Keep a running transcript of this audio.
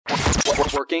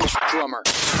Working Drummer.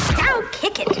 Now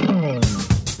kick it.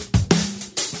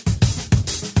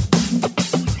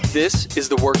 This is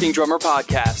the Working Drummer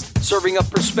Podcast, serving up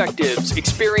perspectives,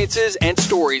 experiences, and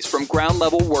stories from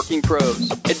ground-level working pros.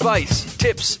 Advice,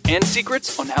 tips, and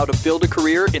secrets on how to build a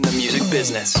career in the music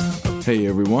business. Hey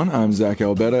everyone, I'm Zach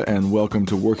Albetta, and welcome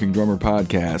to Working Drummer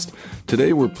Podcast.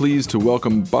 Today we're pleased to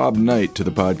welcome Bob Knight to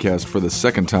the podcast for the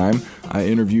second time. I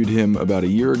interviewed him about a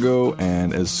year ago,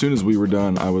 and as soon as we were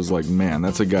done, I was like, man,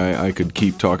 that's a guy I could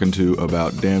keep talking to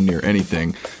about damn near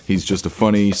anything. He's just a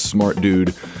funny, smart dude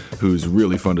who's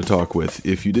really fun to talk with.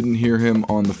 If you didn't hear him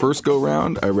on the first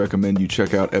go-round, I recommend you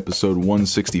check out episode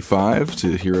 165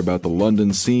 to hear about the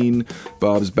London scene,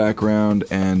 Bob's background,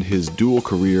 and his dual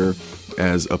career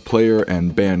as a player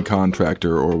and band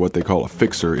contractor, or what they call a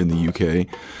fixer in the UK.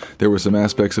 There were some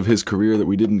aspects of his career that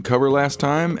we didn't cover last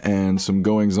time, and some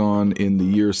goings-on in the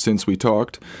years since we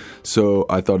talked, so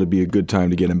I thought it'd be a good time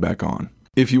to get him back on.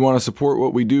 If you want to support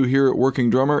what we do here at Working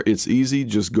Drummer, it's easy.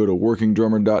 Just go to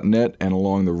workingdrummer.net, and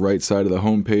along the right side of the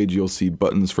homepage, you'll see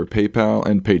buttons for PayPal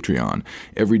and Patreon.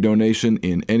 Every donation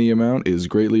in any amount is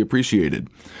greatly appreciated.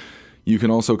 You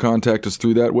can also contact us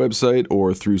through that website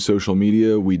or through social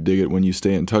media. We dig it when you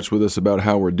stay in touch with us about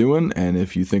how we're doing, and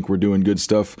if you think we're doing good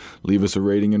stuff, leave us a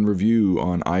rating and review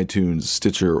on iTunes,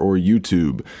 Stitcher, or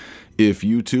YouTube. If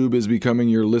YouTube is becoming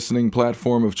your listening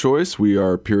platform of choice, we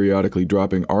are periodically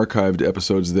dropping archived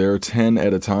episodes there, 10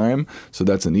 at a time, so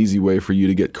that's an easy way for you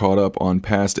to get caught up on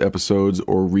past episodes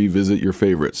or revisit your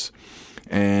favorites.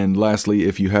 And lastly,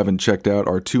 if you haven't checked out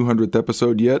our 200th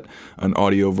episode yet, an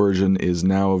audio version is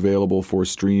now available for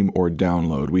stream or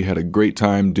download. We had a great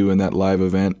time doing that live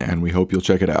event, and we hope you'll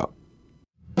check it out.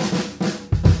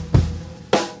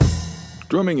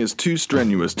 Drumming is too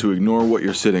strenuous to ignore what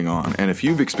you're sitting on, and if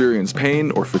you've experienced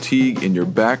pain or fatigue in your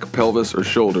back, pelvis, or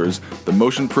shoulders, the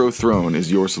Motion Pro Throne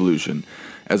is your solution.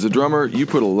 As a drummer, you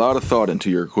put a lot of thought into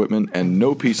your equipment, and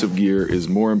no piece of gear is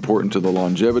more important to the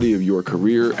longevity of your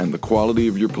career and the quality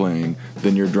of your playing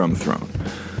than your drum throne.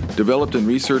 Developed and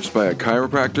researched by a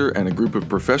chiropractor and a group of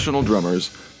professional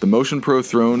drummers, the Motion Pro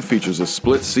Throne features a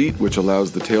split seat which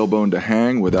allows the tailbone to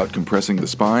hang without compressing the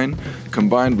spine,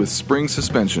 combined with spring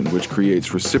suspension which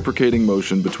creates reciprocating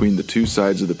motion between the two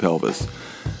sides of the pelvis.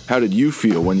 How did you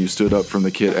feel when you stood up from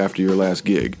the kit after your last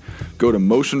gig? Go to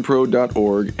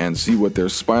motionpro.org and see what their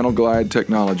Spinal Glide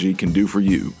technology can do for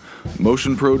you.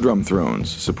 Motion Pro Drum Thrones,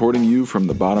 supporting you from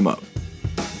the bottom up.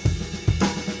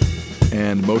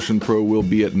 And Motion Pro will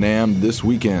be at NAMM this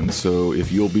weekend, so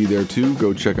if you'll be there too,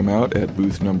 go check them out at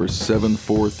booth number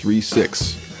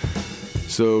 7436.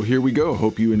 So here we go.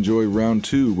 Hope you enjoy round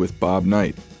 2 with Bob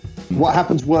Knight. What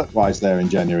happens work-wise there in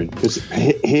January? Because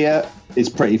here it's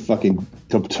pretty fucking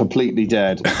completely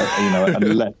dead,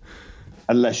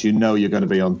 unless you know you're going to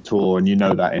be on tour, and you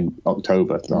know that in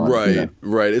October.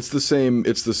 Right. It's the same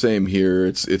here.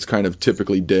 It's kind of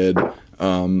typically dead.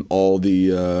 All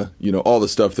the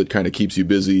stuff that kind of keeps you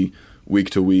busy week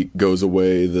to week goes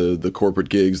away. The corporate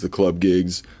gigs, the club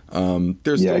gigs.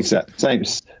 Exactly. Same.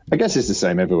 I guess it's the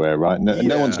same everywhere, right?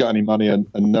 No one's got any money, and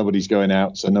nobody's going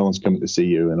out, so no one's coming to see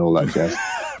you and all that jazz.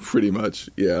 Pretty much,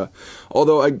 yeah.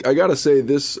 Although I gotta say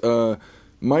this,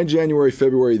 my January,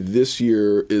 February this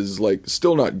year is like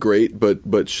still not great,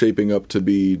 but shaping up to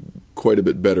be quite a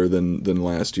bit better than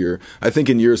last year. I think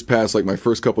in years past, like my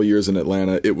first couple years in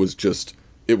Atlanta, it was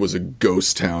a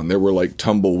ghost town. There were like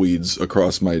tumbleweeds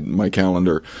across my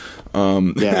calendar. I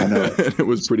know. And it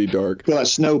was pretty dark. Feel like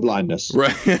snow blindness.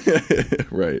 Right.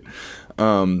 Right.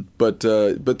 But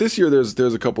this year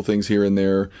there's a couple things here and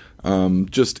there,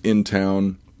 just in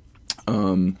town,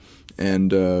 and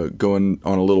going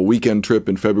on a little weekend trip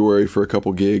in February for a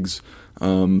couple gigs.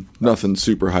 Nothing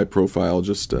super high profile,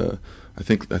 just I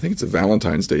think it's a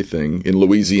Valentine's Day thing in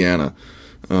Louisiana.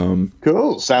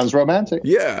 Cool. Sounds romantic.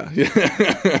 Yeah.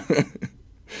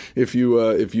 If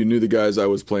you knew the guys I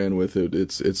was playing with,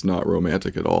 it's not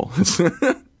romantic at all. It's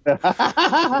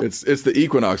the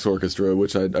Equinox Orchestra,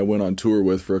 which I went on tour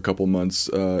with for a couple months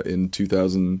in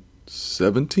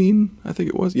 2017, I think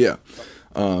it was. Yeah.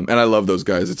 And I love those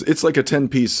guys. It's like a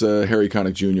 10-piece Harry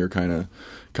Connick Jr. kind of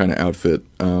outfit.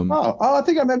 I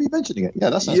think I remember you mentioning it. Yeah,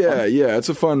 that's fun. Yeah. It's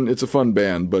a fun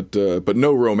band, but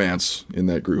no romance in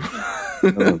that group.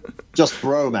 Just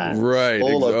romance. Right.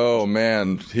 Oh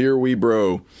man, here we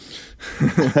bro.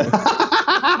 That's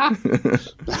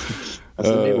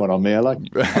a new one on me. I like it.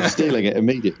 I'm stealing it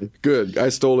immediately. Good. I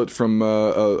stole it from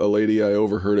a lady I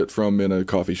overheard it from in a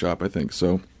coffee shop, I think.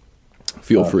 So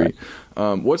feel free.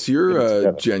 What's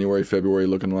your January, February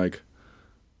looking like?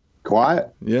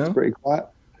 Quiet. Yeah. It's pretty quiet.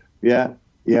 Yeah.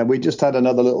 We just had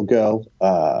another little girl.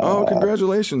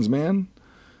 Congratulations, man.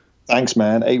 Thanks,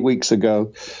 man. 8 weeks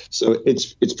ago. So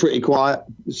it's pretty quiet,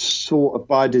 sort of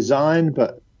by design,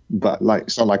 but like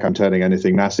it's not like I'm turning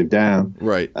anything massive down.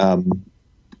 Right.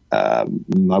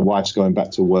 My wife's going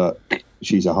back to work.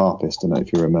 She's a harpist, I don't know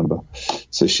if you remember.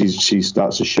 So she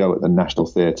starts a show at the National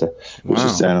Theatre, which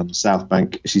is down on the South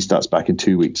Bank. She starts back in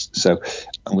 2 weeks. So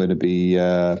I'm going to be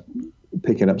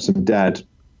picking up some dad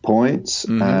points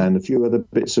and a few other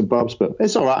bits and bobs, but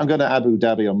it's all right. I'm going to Abu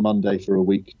Dhabi on Monday for a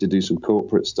week to do some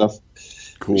corporate stuff.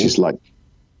 Cool. Which is like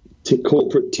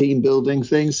corporate team building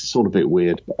things. It's all a bit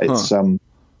weird, but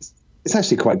it's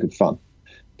actually quite good fun.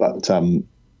 But and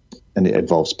it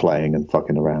involves playing and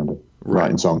fucking around and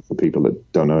writing songs for people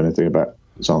that don't know anything about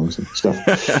songs and stuff.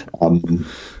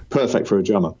 Perfect for a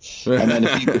drummer. And then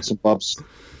a few bits and bobs,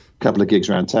 a couple of gigs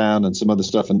around town and some other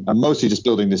stuff, and mostly just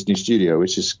building this new studio,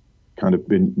 which has kind of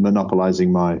been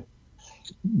monopolizing my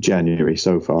January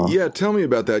so far. Yeah, tell me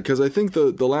about that, because I think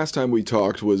the last time we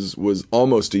talked was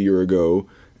almost a year ago,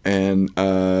 and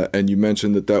you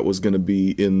mentioned that was going to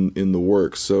be in the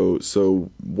works. So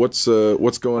what's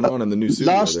going on in the new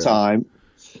studio?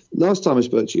 Last time I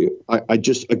spoke to you, I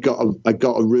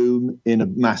got a room in a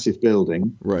massive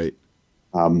building, right,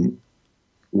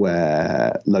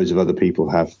 where loads of other people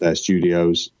have their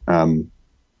studios,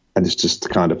 and it's just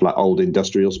kind of like old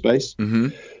industrial space. Mm-hmm.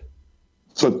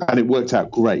 So, and it worked out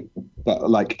great, but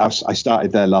like I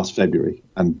started there last February,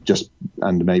 and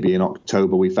maybe in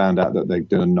October we found out that they're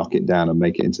going to knock it down and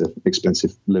make it into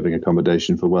expensive living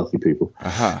accommodation for wealthy people,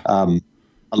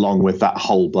 along with that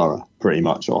whole borough, pretty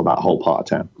much, or that whole part of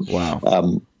town.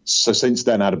 Wow. So since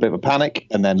then, I had a bit of a panic,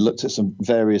 and then looked at some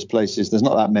various places. There's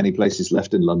not that many places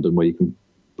left in London where you can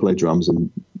play drums, and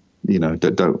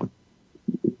that don't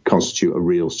constitute a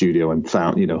real studio, and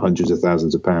found hundreds of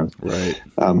thousands of pounds. Right.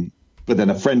 But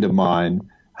then a friend of mine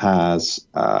had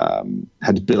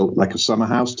built like a summer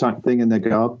house type thing in their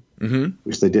garden,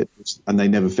 which they did, and they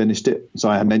never finished it. So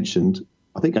I mentioned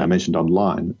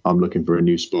online, I'm looking for a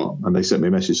new spot, and they sent me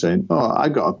a message saying, "Oh, I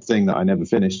got a thing that I never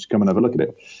finished. Come and have a look at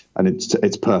it." And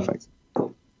it's perfect.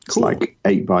 Cool. It's like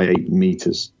 8 by 8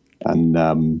 meters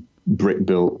and brick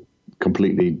built,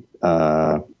 completely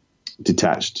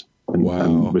detached,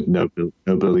 and with no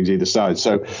buildings either side.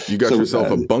 So you got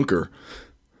yourself a bunker.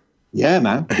 Yeah,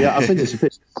 man. Yeah, I'll send you some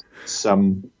pictures.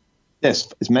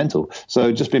 It's mental.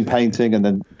 So just been painting, and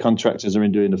then contractors are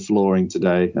in doing the flooring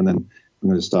today, and then I'm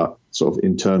going to start sort of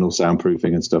internal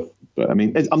soundproofing and stuff. But I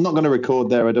mean, I'm not going to record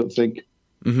there, I don't think.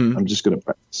 Mm-hmm. I'm just going to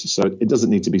practice. So it doesn't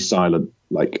need to be silent,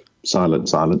 like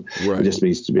silent. Right. It just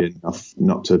needs to be enough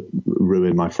not to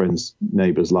ruin my friends'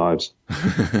 neighbors' lives.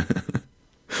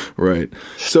 Right.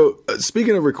 So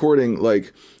speaking of recording,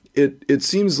 like it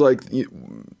seems like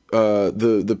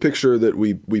the picture that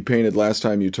we painted last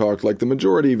time you talked, like the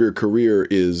majority of your career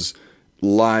is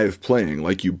live playing.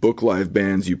 Like you book live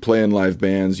bands, you play in live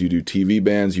bands, you do TV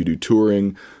bands, you do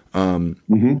touring. To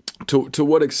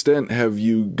what extent have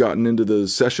you gotten into the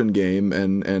session game,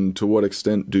 and to what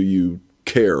extent do you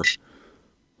care?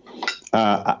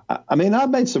 I mean, I've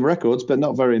made some records, but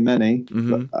not very many.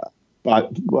 Mm-hmm.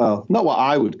 But not what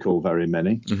I would call very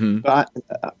many. Mm-hmm. But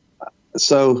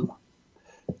so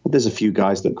there's a few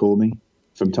guys that call me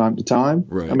from time to time.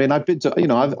 Right. I mean, I've been to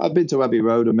I've been to Abbey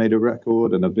Road and made a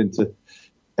record, and I've been to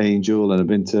Angel, and I've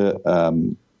been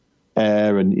to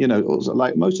Air, and also,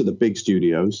 like most of the big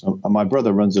studios. And my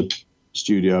brother runs a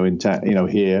studio in town,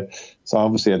 here. So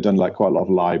obviously I've done like quite a lot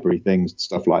of library things,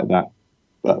 stuff like that.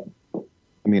 But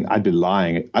I mean, I'd be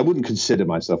lying. I wouldn't consider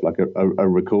myself like a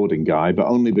recording guy, but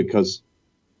only because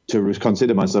to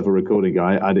consider myself a recording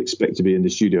guy, I'd expect to be in the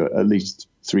studio at least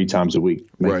 3 times a week,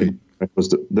 making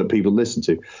records that people listen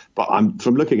to. But I'm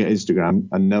from looking at Instagram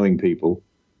and knowing people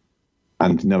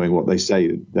and knowing what they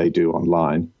say they do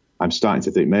online, I'm starting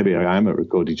to think maybe I am a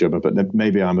recording drummer, but then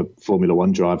maybe I'm a Formula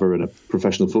One driver and a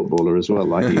professional footballer as well.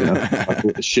 Like, I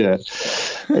bought the shirt.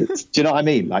 Do you know what I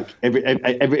mean? Like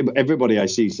everybody I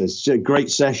see says, it's a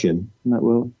great session. I'm like,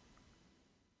 well,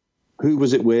 who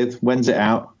was it with? When's it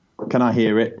out? Can I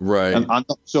hear it? Right. And I'm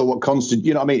not sure what constant,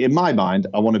 what I mean? In my mind,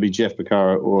 I want to be Jeff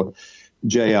Porcaro or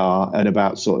JR at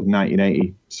about sort of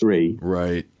 1983.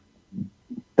 Right.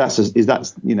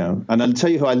 And I'll tell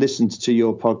you who I listened to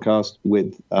your podcast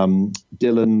with,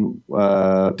 Dylan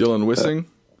Wissing.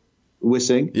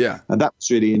 Wissing. Yeah. And that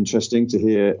was really interesting to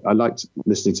hear. I liked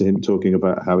listening to him talking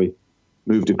about how he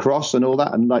moved across and all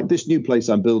that. And like, this new place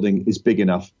I'm building is big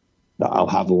enough that I'll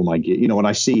have all my gear. When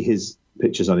I see his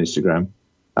pictures on Instagram,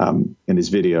 in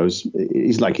his videos,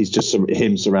 he's just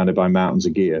him surrounded by mountains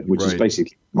of gear, which is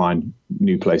basically my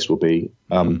new place will be.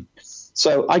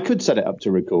 So I could set it up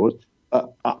to record.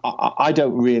 I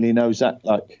don't really know, Zach.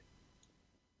 Like,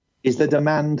 is the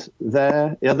demand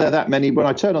there? Are there that many? When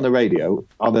I turn on the radio,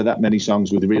 are there that many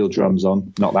songs with real drums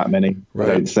on? Not that many, right.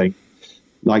 I don't think.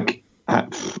 Like, I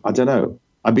don't know.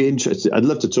 I'd be interested. I'd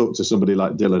love to talk to somebody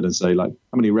like Dylan and say, like,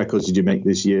 how many records did you make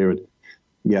this year? And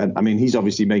yeah, I mean, he's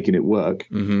obviously making it work.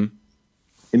 Mm-hmm.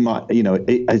 In my, you know,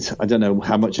 I don't know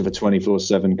how much of a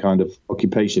 24/7 kind of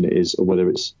occupation it is, or whether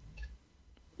it's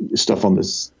stuff on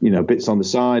this, you know, bits on the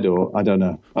side, or I don't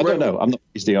know. I don't know. I'm not.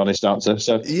 Is the honest answer.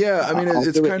 So yeah, I mean,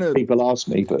 it's kind of people ask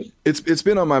me, but it's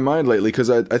been on my mind lately because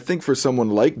I think for someone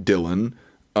like Dylan,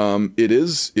 it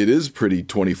is pretty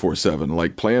 24/7.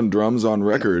 Like playing drums on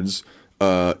records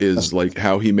is like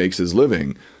how he makes his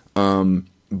living.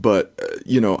 But,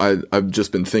 you know, I've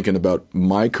just been thinking about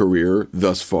my career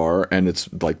thus far, and it's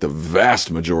like the vast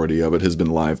majority of it has been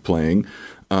live playing.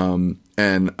 And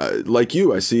like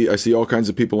you, I see all kinds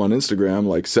of people on Instagram,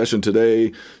 like Session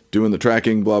Today, doing the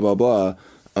tracking, blah, blah, blah.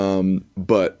 And,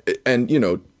 you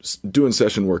know, doing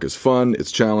session work is fun.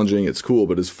 It's challenging. It's cool.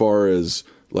 But as far as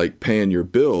like paying your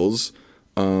bills,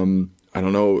 I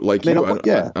don't know, like I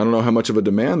don't know how much of a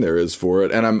demand there is for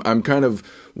it. And I'm kind of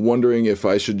wondering if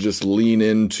I should just lean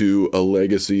into a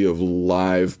legacy of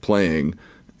live playing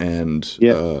and,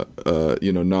 you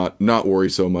know, not worry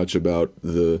so much about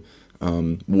the,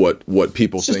 what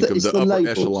people think of the upper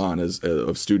labels. Echelon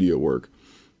of studio work.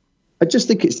 I just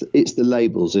think it's the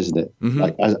labels, isn't it? Mm-hmm.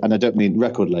 Like, and I don't mean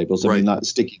record labels. I mean like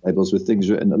sticky labels with things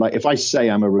written. Like if I say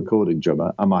I'm a recording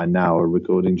drummer, am I now a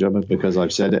recording drummer because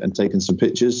I've said it and taken some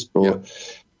pictures? Or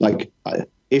like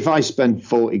if I spend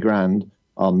 40 grand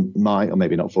on or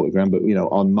maybe not 40 grand, but you know,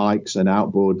 on mics and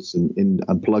outboards and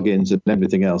plugins and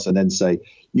everything else, and then say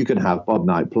you can have Bob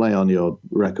Knight play on your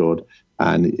record,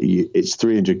 and it's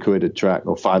 300 quid a track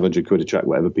or 500 quid a track,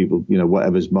 whatever people, you know,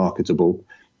 whatever's marketable.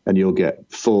 And you'll get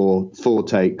four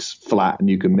takes flat, and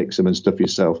you can mix them and stuff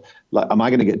yourself. Like, am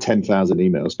I going to get 10,000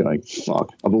 emails going,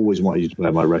 fuck, I've always wanted you to play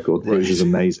my record. This is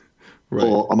amazing. Right.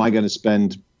 Or am I going to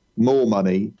spend more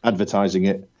money advertising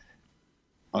it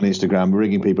on Instagram,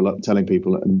 ringing people up, telling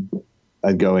people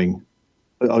and going,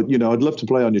 you know, I'd love to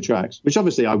play on your tracks, which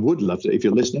obviously I would love to. If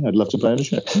you're listening, I'd love to play on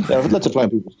your tracks. I'd love to play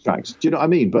on people's tracks. Do you know what I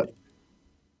mean? But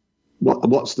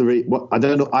what's the I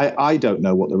don't know. I don't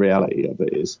know what the reality of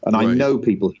it is, and I know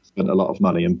people who spent a lot of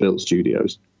money and built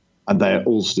studios, and they're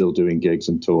all still doing gigs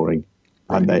and touring,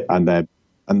 and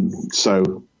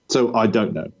so I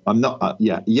don't know. I'm not.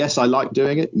 Yes, I like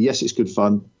doing it. Yes, it's good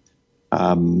fun,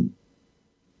 and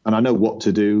I know what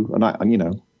to do, and I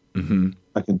can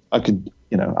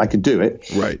do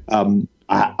it. Right.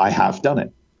 I have done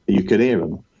it. You can hear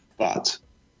them, but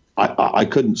I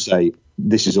couldn't say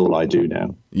this is all I do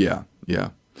now. Yeah. Yeah.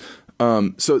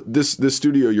 So this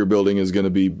studio you're building is going to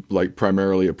be like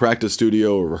primarily a practice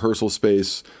studio or rehearsal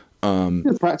space. A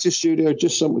practice studio,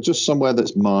 just somewhere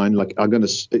that's mine. Like I've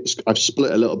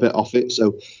split a little bit off it,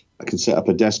 so I can set up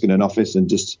a desk in an office and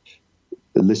just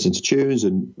listen to tunes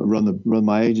and run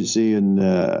my agency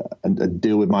and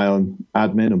deal with my own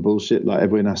admin and bullshit like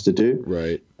everyone has to do.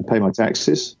 Right. And pay my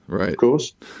taxes. Right. Of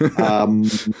course.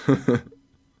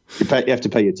 You have to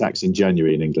pay your tax in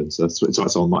January in England, so it's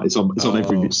on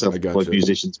every self-employed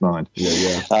musician's mind.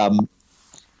 Yeah.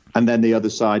 And then the other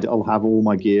side, I'll have all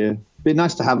my gear. It'd be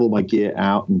nice to have all my gear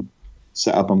out and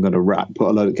set up. I'm going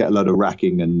to get a load of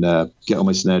racking and get all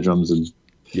my snare drums and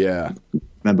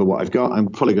remember what I've got. I'm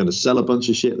probably going to sell a bunch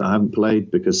of shit that I haven't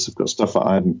played because I've got stuff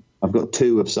that I've got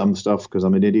two of some stuff because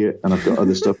I'm an idiot, and I've got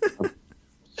other stuff I've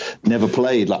never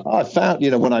played. Like I found,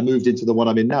 when I moved into the one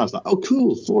I'm in now, it's like, oh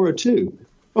cool, 402.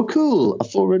 Oh, cool. A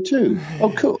 402. Oh,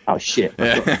 cool. Oh, shit.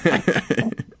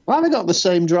 Why have I got the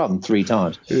same drum 3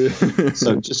 times?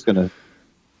 So just going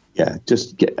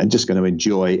to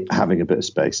enjoy having a bit of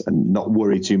space and not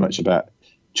worry too much about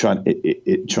trying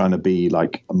to be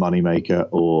like a moneymaker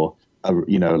or,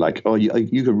 you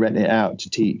can rent it out to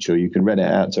teach or you can rent it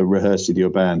out to rehearse with your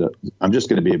band. I'm just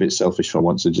going to be a bit selfish for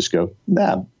once and just go,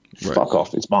 nah, fuck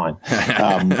off. It's mine.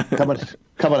 Come and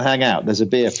hang out. There's a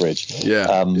beer fridge.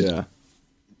 Yeah.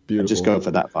 Beautiful. Just go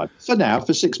for that vibe. So now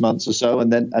for 6 months or so,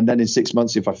 and then in 6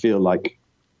 months, if I feel like,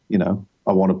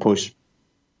 I want to push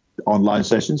online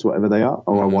sessions, whatever they are,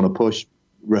 or I want to push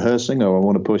rehearsing, or I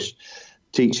want to push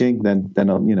teaching, then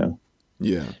I'll,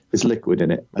 it's liquid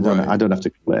in it. I don't have to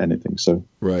call it anything. So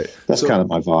that's kind of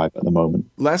my vibe at the moment.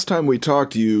 Last time we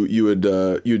talked,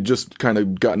 you'd just kind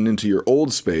of gotten into your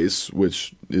old space,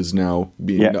 which is now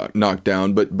being knocked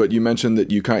down. But you mentioned that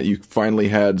you finally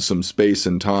had some space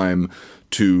and time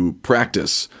to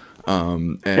practice.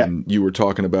 And you were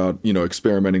talking about,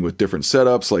 experimenting with different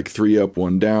setups, like 3 up,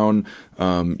 1 down.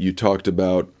 You talked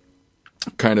about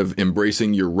kind of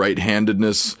embracing your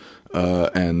right-handedness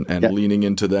and leaning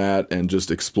into that and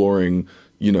just exploring,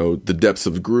 the depths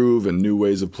of groove and new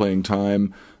ways of playing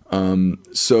time.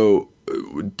 So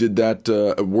did that,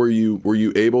 were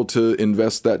you able to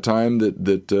invest that time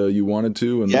that you wanted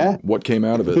to, and what came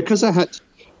out of it? Because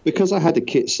I had the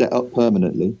kit set up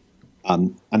permanently,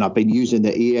 and I've been using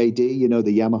the EAD,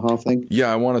 the Yamaha thing.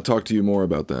 Yeah, I want to talk to you more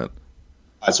about that.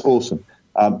 That's awesome.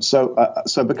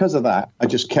 So because of that, I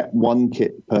just kept one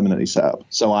kit permanently set up.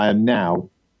 So I am now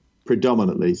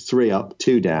predominantly 3 up,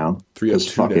 2 down. 3 up, 2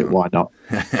 fuck down. It, why not?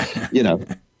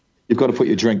 You've got to put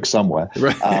your drink somewhere.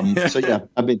 Right. So yeah,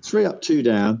 I've been 3 up, 2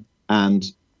 down, and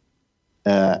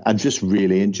I'm just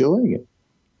really enjoying it.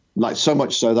 Like, so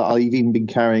much so that I've even been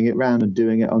carrying it around and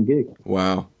doing it on gig.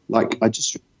 Wow. Like, it's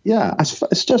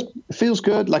just, it feels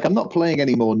good. Like, I'm not playing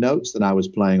any more notes than I was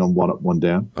playing on 1 up, 1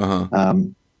 down. Uh-huh.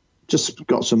 Just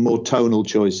got some more tonal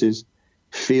choices.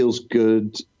 Feels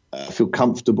good. Feel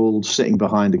comfortable sitting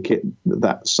behind a kit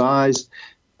that size.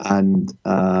 And,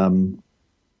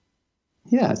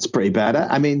 it's pretty badass.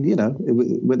 I mean,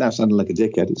 without sounding like a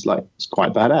dickhead, it's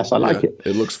quite badass. I like it.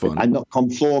 It looks fun. I'm not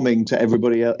conforming to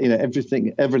everybody else.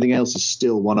 Everything else is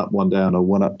still 1 up, 1 down, or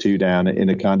 1 up, 2 down, in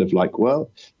a kind of like,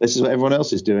 well, this is what everyone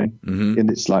else is doing. Mm-hmm. And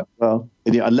it's like, well,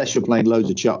 unless you're playing loads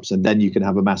of chops, and then you can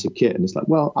have a massive kit. And it's like,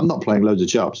 well, I'm not playing loads of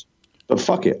chops, but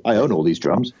fuck it. I own all these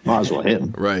drums. Might as well hit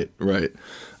them. Right.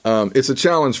 It's a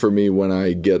challenge for me when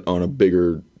I get on a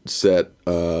bigger set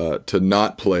to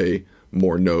not play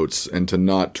more notes and to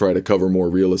not try to cover more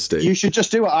real estate. You should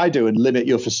just do what I do and limit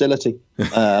your facility.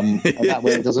 And that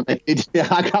way it doesn't make it.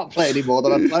 I can't play any more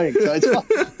than I'm playing. So it's not,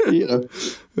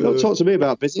 don't talk to me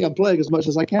about busy. I'm playing as much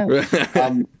as I can.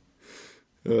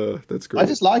 That's great. I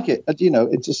just like it.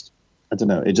 It just, I don't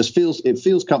know. It just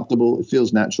feels comfortable. It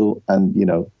feels natural. And,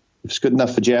 if it's good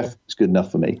enough for Jeff, it's good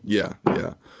enough for me. Yeah.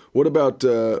 What about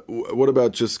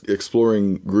just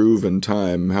exploring groove and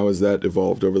time? How has that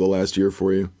evolved over the last year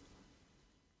for you?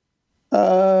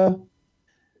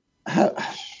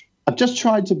 I've just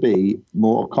tried to be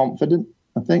more confident,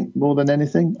 I think, more than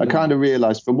anything. I kind of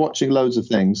realized from watching loads of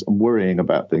things and worrying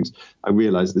about things, I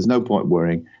realized there's no point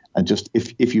worrying. And just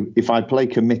if I play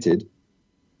committed,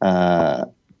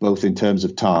 both in terms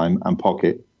of time and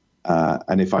pocket,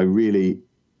 and if I really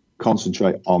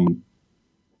concentrate on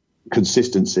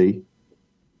consistency,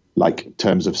 like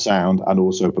terms of sound and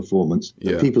also performance,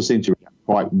 people seem to react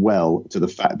quite well to the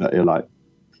fact that you're like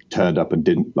turned up and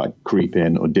didn't like creep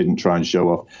in or didn't try and show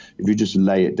off. If you just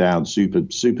lay it down super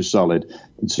solid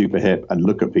and super hip and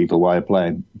look at people while you're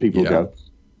playing, people go,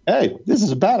 hey, this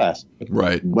is a badass.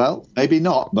 Right. Well, maybe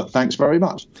not, but thanks very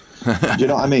much. Do you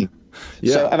know what I mean?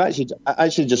 Yeah. So I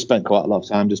actually just spent quite a lot of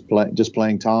time just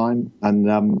playing time and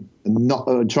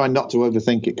not trying not to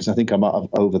overthink it, because I think I might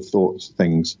have overthought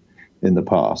things in the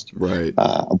past. Right.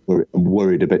 I'm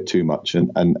worried a bit too much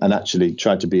and actually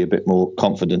tried to be a bit more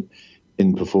confident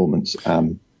in performance.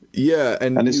 And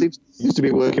it seems to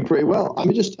be working pretty well.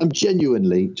 I'm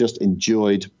genuinely just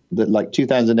enjoyed that. Like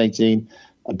 2018,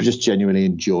 I just genuinely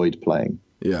enjoyed playing.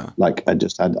 Yeah. Like I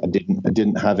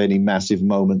didn't have any massive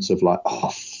moments of like, oh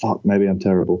fuck, maybe I'm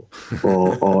terrible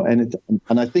or anything.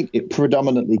 And I think it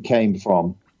predominantly came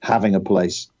from having a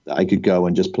place that I could go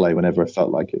and just play whenever I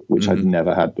felt like it, which I'd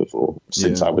never had before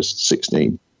since I was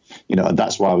 16. And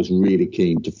that's why I was really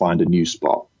keen to find a new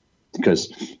spot,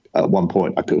 because at one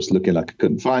point I was looking like I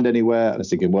couldn't find anywhere, and I was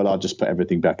thinking, well, I'll just put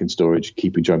everything back in storage,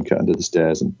 keep a drum kit under the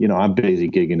stairs, and I'm busy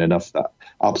gigging enough that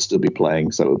I'll still be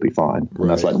playing, so it'll be fine. Right. And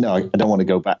I was like, no, I don't want to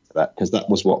go back to that, because that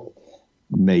was what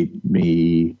made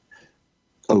me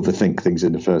overthink things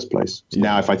in the first place. So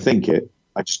now if I think it,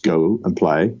 I just go and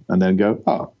play and then go,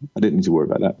 oh, I didn't need to worry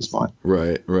about that. It's fine.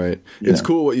 Right. It's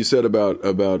cool what you said about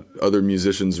other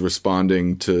musicians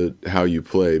responding to how you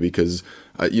play, because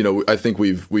I think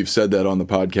we've said that on the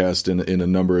podcast in a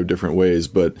number of different ways,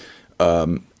 but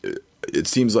it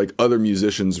seems like other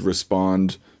musicians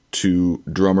respond to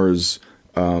drummers'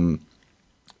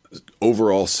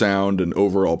 overall sound and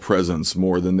overall presence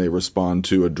more than they respond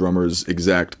to a drummer's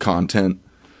exact content.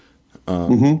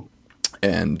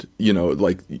 And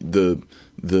like the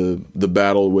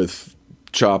battle with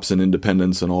chops and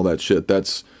independence and all that shit,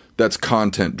 that's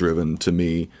content driven to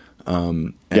me.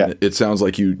 And it sounds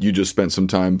like you just spent some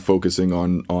time focusing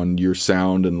on your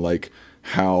sound and like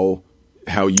how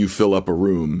you fill up a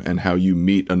room and how you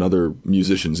meet another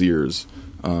musician's ears,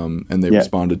 and they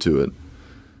responded to it.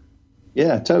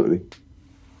 Yeah, totally.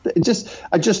 I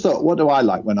just thought, what do I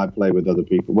like when I play with other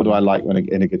people? What do I like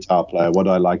in a guitar player? What do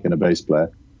I like in a bass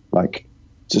player? Like,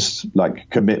 just like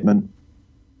commitment,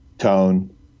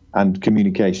 tone, and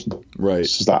communication. Right.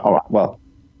 It's just like, all right, well,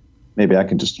 maybe I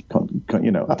can just, you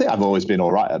know, I think I've always been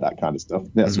all right at that kind of stuff.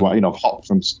 That's why, you know, I've hopped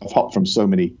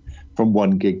from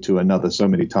one gig to another so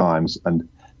many times and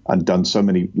done so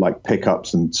many like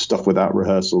pickups and stuff without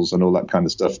rehearsals and all that kind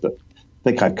of stuff that I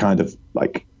think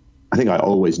I think I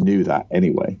always knew that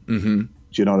anyway. Mm-hmm. Do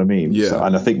you know what I mean? Yeah. So,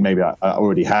 and I think maybe I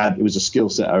already had, it was a skill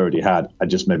set I already had. I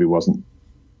just maybe wasn't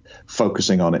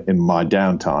focusing on it in my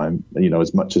downtime, you know,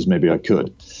 as much as maybe I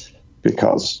could,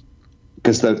 because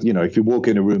you know, if you walk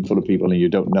in a room full of people and you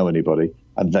don't know anybody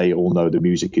and they all know the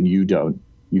music and you don't,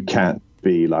 you can't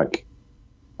be like,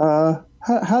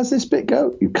 how's this bit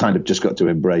go? You kind of just got to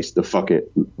embrace the fuck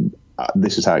it.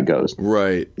 This is how it goes.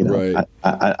 Right. You know? Right.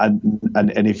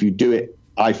 And if you do it,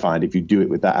 I find if you do it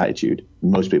with that attitude,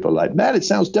 most people are like, man, it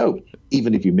sounds dope.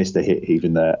 Even if you missed a hit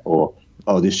even there, or,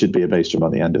 oh, this should be a bass drum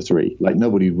on the end of 3. Like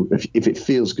nobody, if it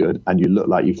feels good and you look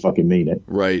like you fucking mean it,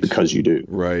 right, because you do,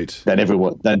 right,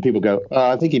 then people go,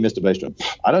 oh, I think he missed a bass drum.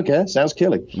 I don't care. Sounds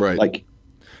killing. Right. Like,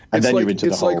 and then you're into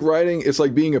the whole. It's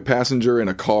like being a passenger in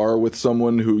a car with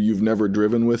someone who you've never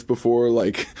driven with before.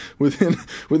 Like within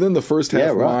the first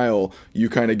half mile, you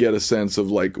kind of get a sense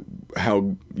of like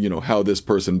how this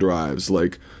person drives.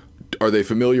 Like, are they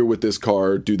familiar with this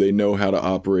car? Do they know how to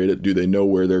operate it? Do they know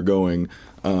where they're going?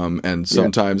 And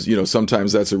sometimes,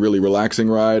 sometimes that's a really relaxing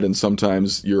ride, and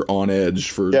sometimes you're on edge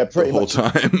for the whole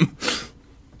time.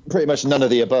 Pretty much none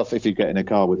of the above if you get in a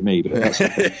car with me. But that's,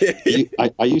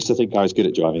 I used to think I was good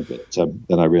at driving, but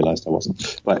then I realized I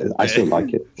wasn't. But I still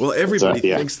like it. Well, everybody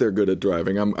thinks they're good at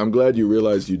driving. I'm glad you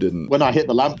realized you didn't. When I hit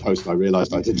the lamppost, I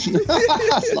realized I didn't. Like,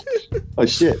 oh,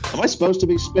 shit. Am I supposed to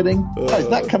be spinning? Is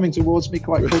that coming towards me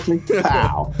quite quickly?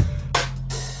 Pow.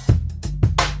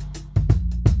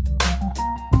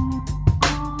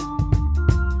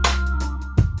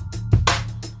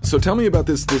 So tell me about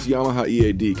this Yamaha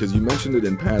EAD, because you mentioned it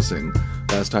in passing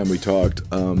last time we talked,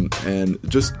 and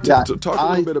just talk a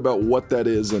little bit about what that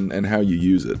is and how you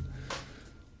use it.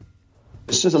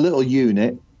 It's just a little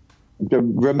unit.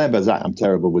 Remember, Zach, I'm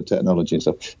terrible with technology and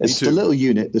stuff. It's just a little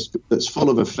unit that's full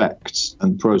of effects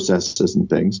and processors and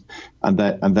things, and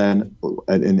then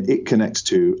it connects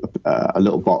to a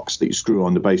little box that you screw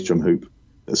on the bass drum hoop.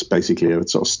 That's basically a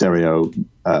sort of stereo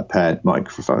paired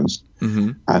microphones.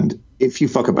 Mm-hmm. And if you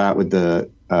fuck about with the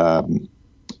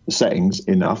settings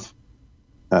enough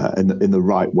in the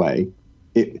right way,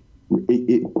 it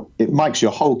mics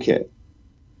your whole kit,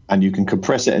 and you can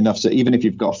compress it enough so even if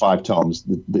you've got 5 toms,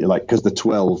 because the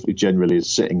 12 generally is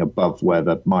sitting above where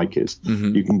the mic is,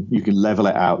 mm-hmm. you can level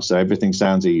it out so everything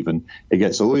sounds even. It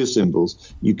gets all your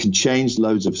cymbals. You can change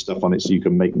loads of stuff on it, so you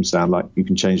can make them sound like, you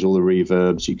can change all the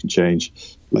reverbs. You can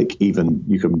change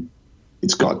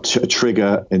it's got a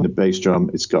trigger in the bass drum.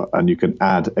 And you can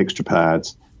add extra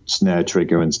pads, snare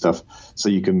trigger and stuff, so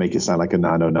you can make it sound like a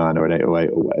 909 or an 808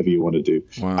 or whatever you want to do.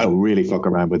 Wow. I don't really fuck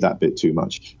around with that bit too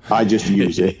much. I just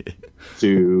use it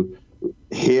to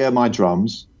hear my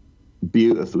drums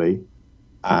beautifully.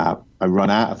 I run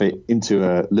out of it into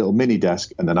a little mini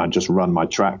desk, and then I just run my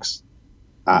tracks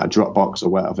out of Dropbox or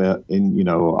whatever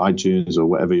or iTunes or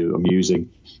whatever I'm using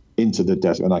into the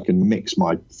desk, and I can mix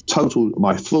my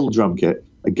full drum kit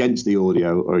against the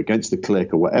audio or against the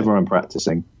click or whatever I'm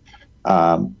practicing.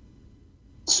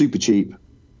 Super cheap,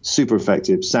 super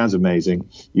effective, sounds amazing.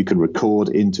 You can record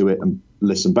into it and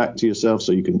listen back to yourself,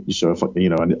 so you can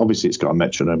and obviously it's got a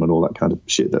metronome and all that kind of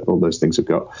shit that all those things have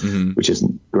got, mm-hmm. which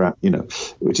isn't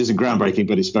groundbreaking,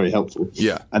 but it's very helpful.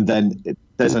 Yeah. And then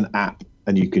there's an app,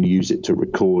 and you can use it to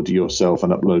record yourself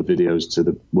and upload videos to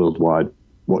the worldwide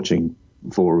watching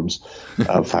forums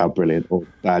of how brilliant or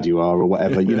bad you are or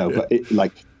whatever, but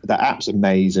the app's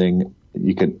amazing.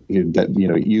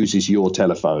 It uses your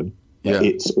telephone, but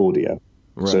it's audio.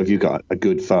 Right. So if you've got a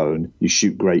good phone, you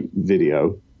shoot great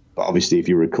video, but obviously if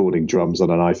you're recording drums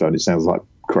on an iPhone, it sounds like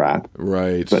crap.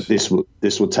 Right. But this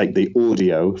will take the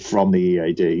audio from the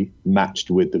EAD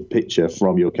matched with the picture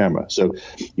from your camera, so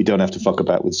you don't have to fuck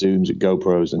about with zooms and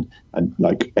GoPros and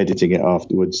like editing it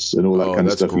afterwards and all that kind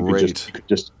of stuff. Great.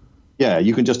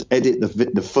 You can just edit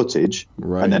the footage,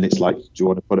 right. And then it's like, do you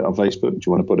want to put it on Facebook? Do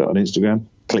you want to put it on Instagram?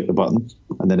 Click the button,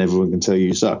 and then everyone can tell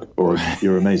you suck or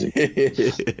you're amazing.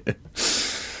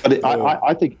 But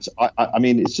I think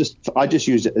I just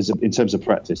use it in terms of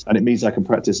practice, and it means I can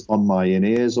practice on my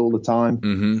in-ears all the time,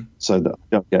 mm-hmm. so that I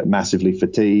don't get massively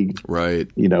fatigued. Right.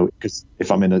 Because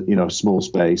if I'm in a small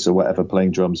space or whatever,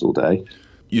 playing drums all day.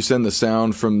 You send the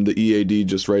sound from the EAD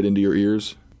just right into your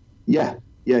ears? Yeah.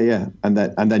 And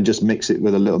then just mix it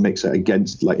with a little mixer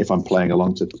against, like if I'm playing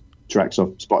along to tracks off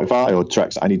Spotify or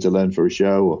tracks I need to learn for a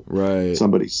show, or right.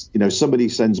 somebody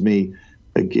sends me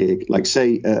a a gig, like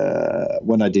say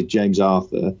when I did James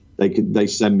Arthur, they could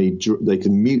send me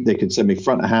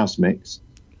front of house mix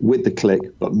with the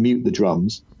click, but mute the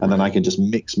drums, and then I can just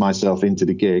mix myself into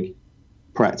the gig,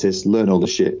 practice, learn all the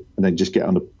shit, and then just get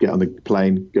on the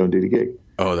plane, go and do the gig.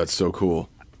 Oh, that's so cool.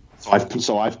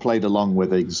 So I've played along with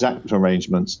the exact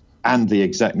arrangements and the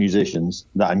exact musicians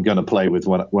that I'm going to play with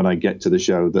when I get to the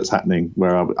show that's happening,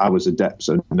 where I was adept,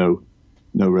 so no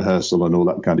rehearsal and all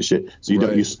that kind of shit. So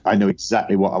I know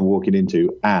exactly what I'm walking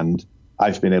into, and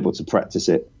I've been able to practice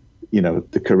it,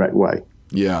 the correct way.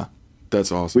 Yeah,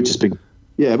 that's awesome.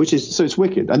 So it's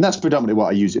wicked, and that's predominantly what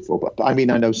I use it for. But I mean,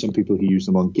 I know some people who use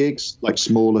them on gigs, like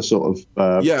smaller sort of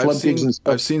club gigs and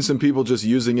stuff. I've seen some people just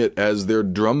using it as their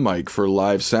drum mic for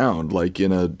live sound, like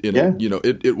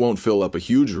it won't fill up a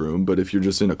huge room, but if you're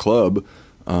just in a club,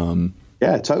 totally.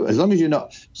 As long as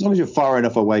you're far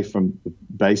enough away from the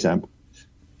bass amp.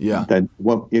 Yeah. Then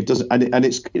it doesn't, and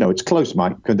it's it's close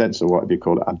mic, condenser, whatever you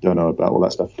call it. I don't know about all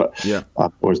that stuff, but I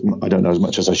don't know as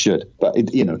much as I should. But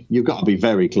you've got to be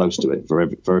very close to it for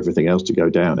everything else to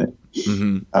go down it.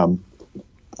 Mm-hmm.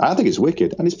 I think it's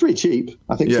wicked, and it's pretty cheap.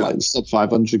 I think it's like sub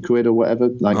 £500 or whatever.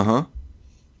 Like,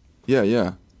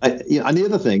 Yeah. And the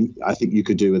other thing I think you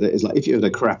could do with it is, like, if you had a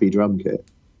crappy drum kit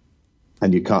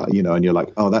and you can't, and you're like,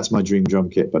 oh, that's my dream drum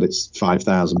kit, but it's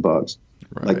 $5,000.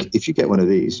 Right. Like, if you get one of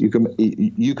these, you can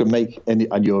make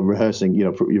and you're rehearsing,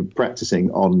 you're practicing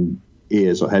on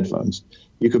ears or headphones.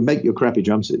 You can make your crappy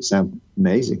drum set sound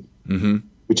amazing,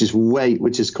 which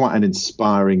is quite an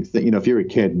inspiring thing. If you're a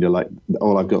kid and you're like,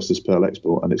 all I've got is this Pearl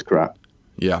Export and it's crap.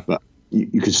 Yeah, but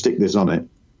you can stick this on it.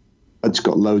 It's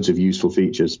got loads of useful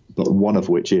features, but one of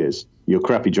which is your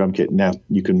crappy drum kit. Now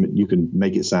you can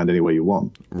make it sound any way you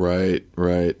want. Right.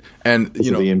 And the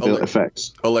inbuilt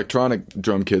effects. Electronic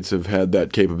drum kits have had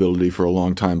that capability for a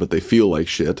long time, but they feel like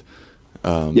shit.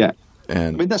 And I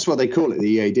mean, that's what they call it, the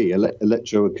EAD,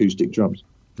 electroacoustic drums.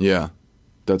 Yeah,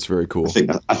 that's very cool.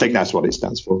 I think that's what it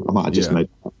stands for. I might have just made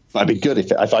it up. But it'd be good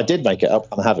if I did make it up.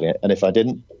 I'm having it, and if I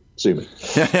didn't, sue me.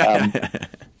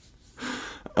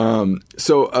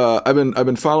 So I've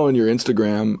been following your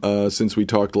Instagram since we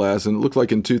talked last, and it looked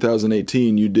like in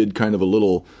 2018 you did kind of a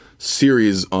little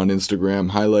series on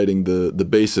Instagram highlighting the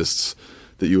bassists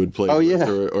that you would play with,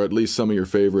 or at least some of your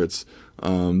favorites.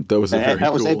 That was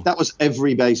cool. That was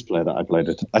every bass player that I played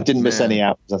with. I didn't miss any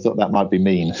out because I thought that might be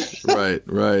mean.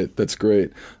 Right. That's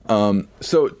great.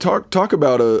 So talk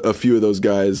about a few of those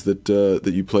guys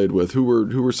that you played with. Who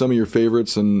were some of your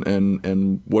favorites,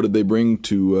 and what did they bring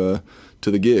to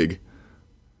the gig?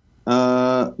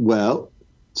 Well,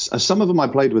 some of them I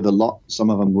played with a lot.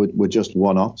 Some of them were just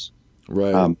one-offs.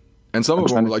 Right. And some of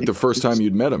them were like the first time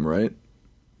you'd met them, right?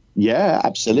 Yeah,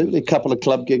 absolutely. A couple of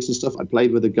club gigs and stuff. I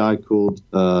played with a guy called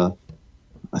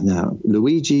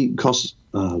Luigi got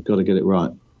to get it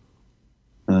right.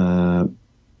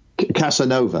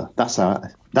 Casanova. That's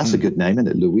a good name, isn't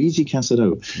it? Luigi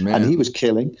Casanova. Man. And he was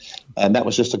killing. And that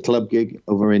was just a club gig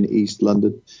over in East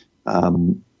London.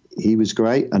 He was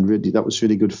great, and that was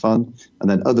really good fun. And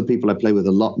then other people I play with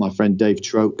a lot. My friend Dave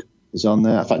Troke is on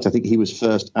there. In fact, I think he was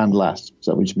first and last,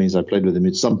 which means I played with him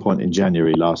at some point in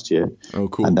January last year. Oh,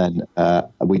 cool. And then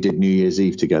we did New Year's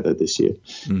Eve together this year.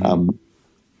 Mm-hmm.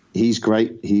 He's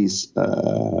great. He's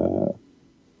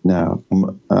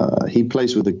he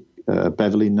plays with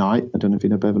Beverly Knight. I don't know if you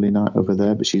know Beverly Knight over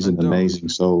there, but she's an amazing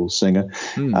soul singer.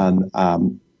 And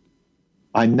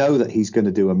I know that he's going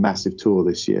to do a massive tour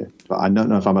this year, but I don't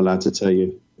know if I'm allowed to tell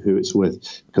you who it's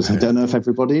with because I don't know if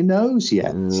everybody knows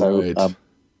yet. Right. So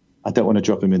I don't want to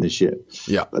drop him in the shit.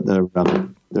 Yeah, but there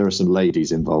are some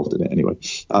ladies involved in it anyway.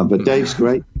 But Dave's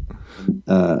great.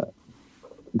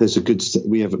 There's a good.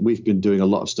 We've been doing a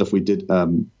lot of stuff. We did a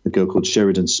girl called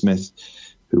Sheridan Smith,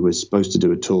 who was supposed to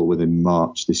do a tour within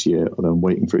March this year, although I'm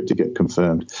waiting for it to get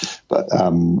confirmed. But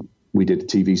we did a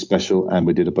TV special, and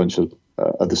we did a bunch of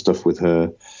other stuff with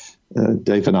her.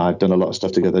 Dave and I have done a lot of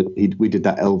stuff together. We did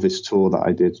that Elvis tour that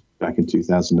I did back in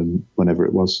 2000 and whenever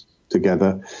it was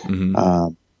together.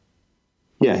 Mm-hmm.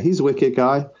 He's a wicked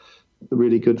guy.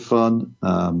 Really good fun.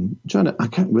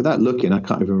 Without looking, I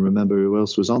can't even remember who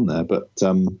else was on there. But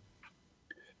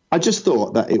I just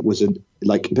thought that it was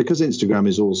because Instagram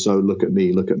is also look at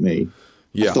me.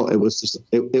 Yeah. I thought it was just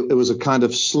it was a kind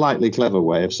of slightly clever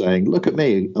way of saying, look at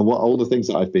me and what all the things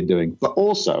that I've been doing, but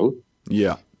also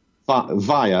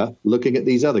via looking at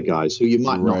these other guys who you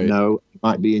might not know,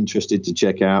 might be interested to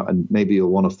check out, and maybe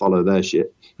you'll want to follow their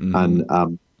shit. Mm-hmm.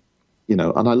 And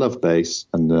and I love bass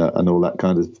and all that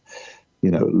kind of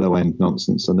low end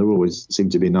nonsense, and they always seem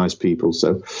to be nice people.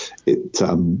 So it.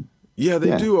 Yeah,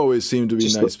 they do always seem to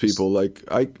be nice people. Like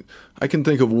I can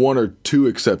think of one or two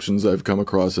exceptions I've come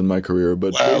across in my career,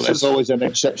 but there's always an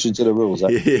exception to the rules.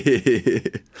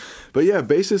 But yeah,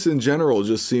 bassists in general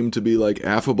just seem to be like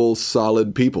affable,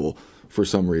 solid people for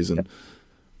some reason.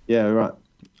 Yeah, right.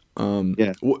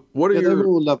 What are your? They're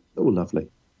all lovely.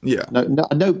 Yeah.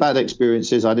 No bad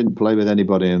experiences. I didn't play with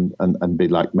anybody and be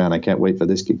like, man, I can't wait for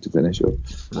this gig to finish. Or,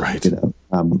 right.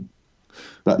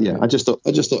 But yeah, I just thought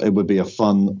it would be a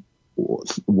fun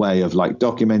way of like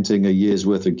documenting a year's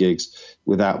worth of gigs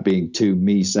without being too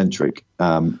me centric,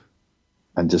 and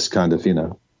just kind of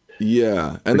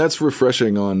Yeah, and that's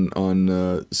refreshing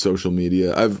on social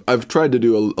media. I've tried to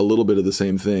do a little bit of the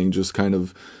same thing, just kind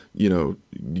of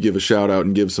give a shout out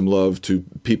and give some love to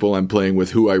people I'm playing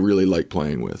with who I really like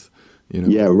playing with.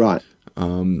 Yeah, right.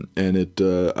 And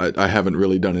I haven't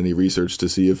really done any research to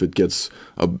see if it gets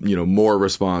a more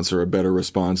response or a better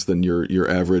response than your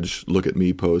average look at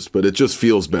me post, but it just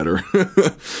feels better.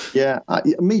 Yeah, I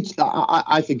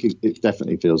think it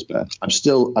definitely feels better. I'm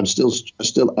still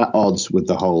at odds with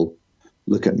the whole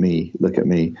look at me,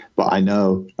 but I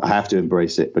know I have to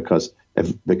embrace it because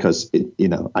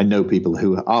I know people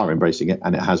who are embracing it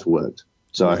and it has worked.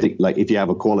 So right. I think like if you have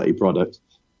a quality product,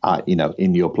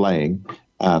 in your playing.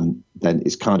 Then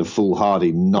it's kind of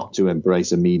foolhardy not to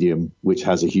embrace a medium which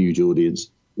has a huge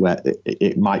audience where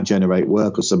it might generate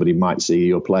work, or somebody might see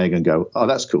you're playing and go, oh,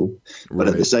 that's cool. But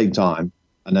at the same time,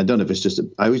 and I don't know if it's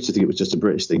I used to think it was just a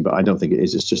British thing, but I don't think it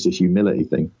is. It's just a humility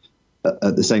thing.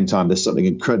 At the same time, there's something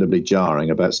incredibly jarring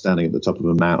about standing at the top of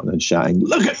a mountain and shouting,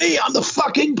 look at me, I'm the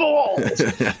fucking balls.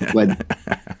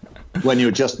 when you're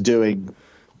just doing,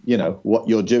 what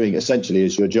you're doing essentially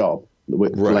is your job.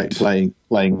 Right. Playing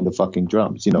the fucking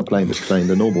drums, playing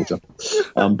the normal drum.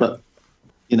 But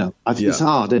it's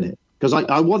hard, isn't it? Because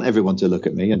I want everyone to look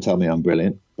at me and tell me I'm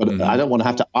brilliant, but I don't want to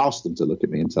have to ask them to look at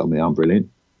me and tell me I'm brilliant,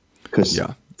 because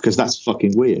that's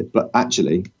fucking weird. But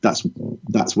actually, that's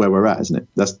where we're at, isn't it?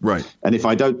 That's right. And if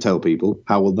I don't tell people,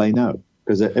 how will they know?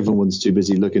 Because everyone's too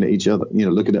busy looking at each other,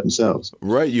 looking at themselves.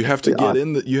 Right. You have to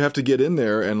get in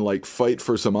there and like fight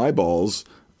for some eyeballs.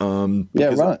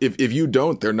 Right. If you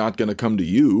don't, they're not going to come to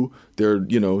you. They're,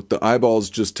 the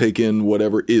eyeballs just take in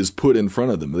whatever is put in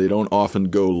front of them. They don't often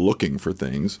go looking for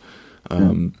things.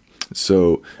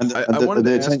 So I wanted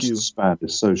to ask you. The attention span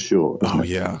is so short. Oh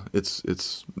yeah,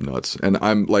 it's nuts, and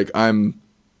I'm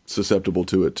susceptible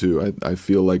to it too. I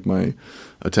feel like my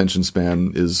attention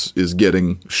span is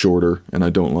getting shorter, and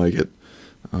I don't like it.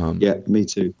 Yeah, me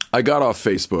too. I got off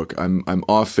Facebook. I'm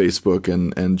off Facebook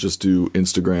and just do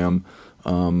Instagram.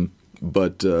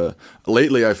 But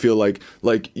lately I feel like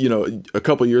a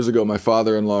couple years ago my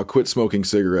father-in-law quit smoking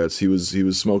cigarettes. He was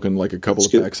smoking like a couple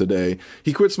of packs a day.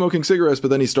 He quit smoking cigarettes, but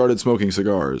then he started smoking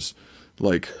cigars,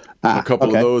 like a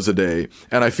couple of those a day.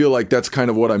 And I feel like that's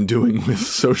kind of what I'm doing with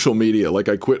social media. Like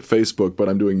I quit Facebook, but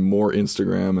I'm doing more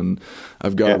Instagram, and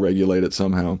I've got to regulate it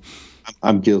somehow.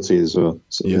 I'm guilty as well.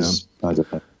 So I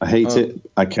don't know. I hate it.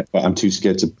 I can't, but I'm too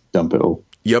scared to dump it all.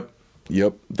 Yep.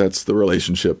 That's the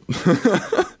relationship.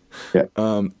 Yeah.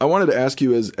 I wanted to ask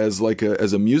you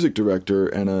as a music director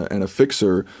and a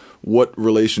fixer, what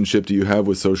relationship do you have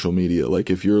with social media? Like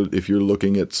if you're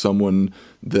looking at someone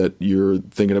that you're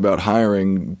thinking about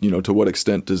hiring, to what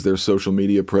extent does their social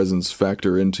media presence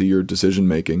factor into your decision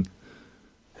making?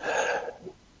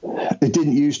 It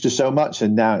didn't used to so much,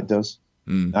 and now it does.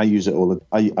 I use it all.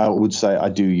 I would say I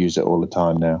do use it all the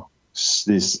time now.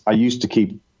 I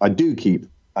do keep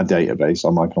a database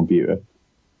on my computer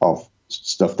of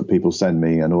stuff that people send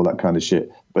me and all that kind of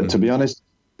shit. But to be honest,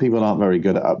 people aren't very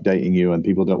good at updating you, and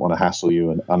people don't want to hassle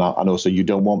you. And also you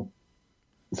don't want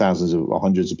thousands or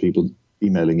hundreds of people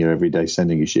emailing you every day,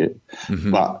 sending you shit.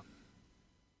 Mm-hmm. But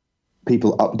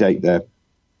people update their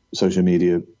social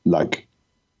media like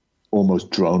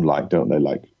almost drone-like, don't they?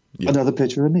 Like, another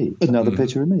picture of me, another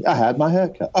picture of me. I had my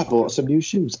haircut. I bought some new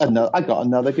shoes. I got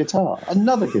another guitar.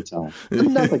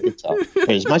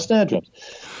 Here's my snare drums.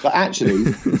 But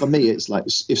actually, for me, it's like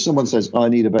if someone says, I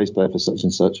need a bass player for such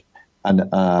and such, and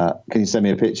can you send me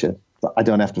a picture? But I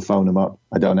don't have to phone them up.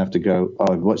 I don't have to go,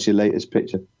 oh, what's your latest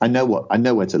picture? I know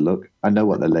where to look. I know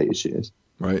what the latest shit is.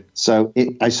 Right. So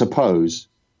I suppose,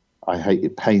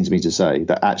 it pains me to say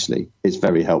that actually it's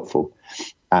very helpful.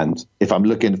 And if I'm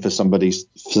looking for something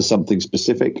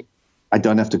specific, I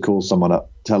don't have to call someone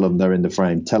up, tell them they're in the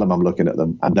frame, tell them I'm looking at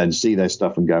them, and then see their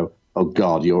stuff and go, oh,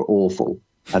 God, you're awful.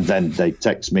 And then they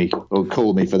text me or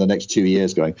call me for the next 2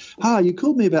 years going, you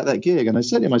called me about that gig and I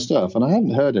sent you my stuff and I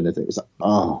haven't heard anything. It's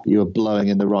like, you were blowing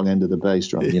in the wrong end of the bass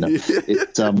drum.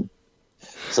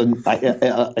 So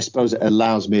I suppose it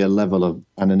allows me a level of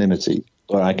anonymity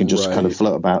where I can just kind of Right.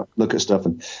 float about, look at stuff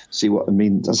and see what I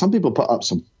mean. Some people put up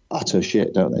some utter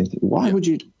shit, don't they? Why would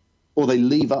you? Or they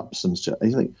leave up some shit.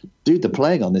 You think, dude, the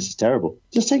playing on this is terrible.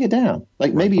 Just take it down.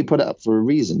 Like maybe you put it up for a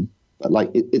reason, but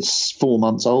like it's 4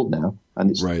 months old now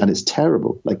and it's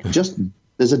terrible. Like just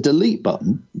there's a delete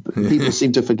button, but people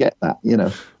seem to forget that, you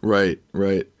know. Right,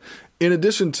 right. In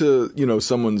addition to, you know,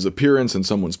 someone's appearance and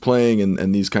someone's playing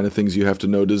and these kind of things you have to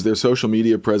know, does their social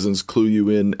media presence clue you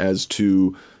in as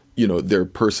to, you know, their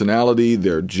personality,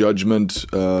 their judgment,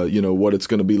 you know, what it's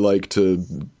going to be like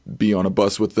to be on a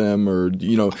bus with them, or,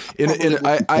 you know,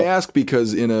 I ask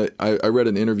because I read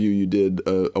an interview you did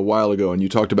a while ago, and you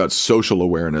talked about social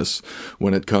awareness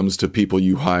when it comes to people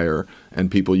you hire and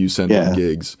people you send on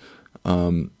gigs. How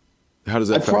does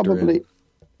that factor in?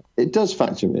 It does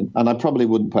factor in, and I probably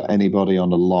wouldn't put anybody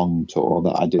on a long tour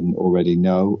that I didn't already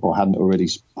know or hadn't already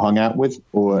hung out with,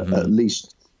 or at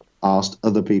least asked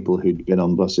other people who'd been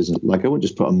on buses. Like I wouldn't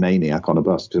just put a maniac on a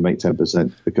bus to make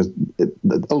 10%, because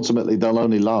ultimately they'll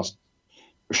only last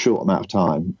a short amount of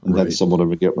time, and then someone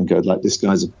will get up and go like, this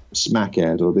guy's a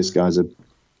smackhead, or this guy's a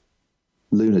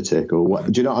lunatic, or what?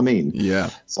 Do you know what I mean?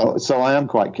 Yeah. So I am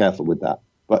quite careful with that,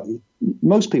 but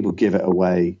most people give it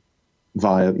away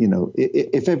via, you know,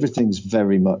 if everything's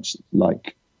very much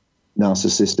like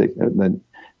narcissistic, then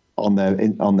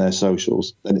on their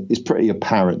socials, then it's pretty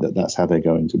apparent that that's how they're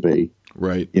going to be.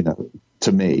 Right. You know,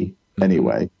 to me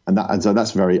anyway, and so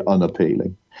that's very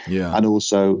unappealing. Yeah. And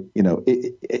also, you know,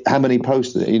 how many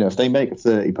posts? You know, if they make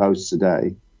 30 posts a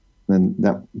day, then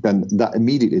that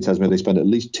immediately tells me they spend at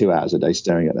least 2 hours a day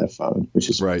staring at their phone, which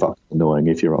is fucking annoying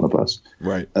if you're on a bus.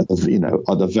 Right. At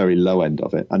the very low end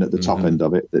of it, and at the top end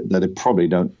of it, that they probably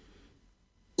don't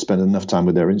spend enough time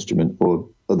with their instrument or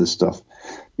other stuff,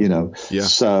 you know. Yeah.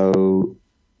 So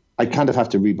I kind of have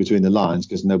to read between the lines,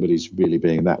 because nobody's really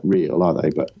being that real, are they?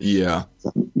 But yeah,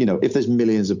 you know, if there's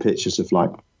millions of pictures of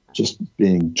like just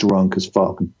being drunk as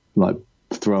fuck, like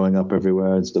throwing up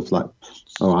everywhere and stuff, like,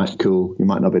 all right, cool, you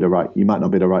might not be the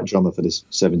right drummer for this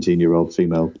 17-year-old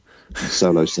female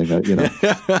solo singer, you know.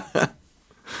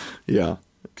 Yeah.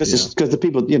 Because the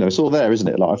people, you know, it's all there, isn't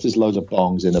it? Like if there's loads of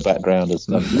bongs in the background and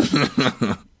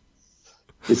stuff.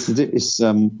 It's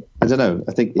I don't know.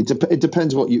 I think it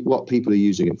depends what people are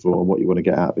using it for and what you want to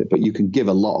get out of it. But you can give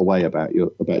a lot away about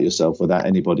yourself without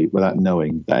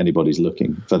knowing that anybody's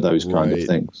looking for those kind of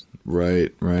things.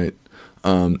 Right.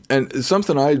 And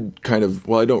something I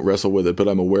don't wrestle with it, but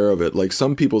I'm aware of it. Like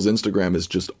some people's Instagram is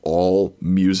just all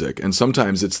music, and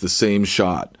sometimes it's the same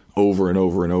shot over and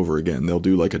over and over again. They'll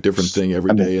do like a different thing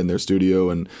every day in their studio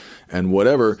and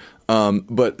whatever.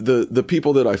 But the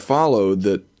people that I follow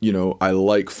that, you know, I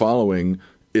like following,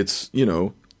 it's, you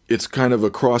know, it's kind of a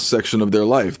cross section of their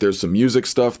life. There's some music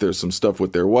stuff. There's some stuff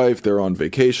with their wife. They're on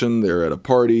vacation. They're at a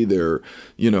party. They're,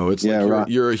 you know, it's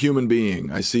you're a human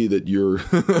being. I see that you're.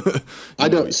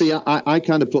 I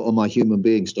kind of put all my human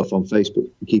being stuff on Facebook,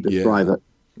 keep it private.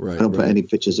 Right. I don't put any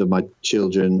pictures of my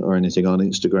children or anything on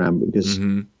Instagram, because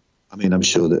I mean, I'm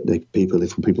sure that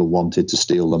if people wanted to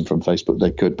steal them from Facebook,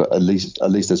 they could, but at least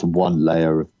there's one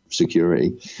layer of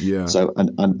security. Yeah. So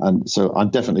and so I'm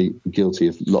definitely guilty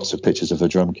of lots of pictures of a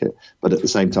drum kit, but at the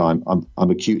same time,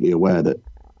 I'm acutely aware that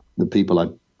the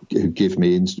people who give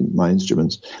me my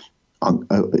instruments, I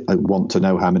want to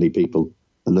know how many people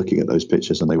are looking at those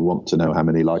pictures, and they want to know how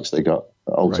many likes they got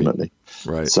ultimately.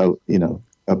 Right. So, you know,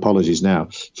 apologies now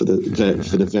for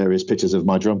the various pictures of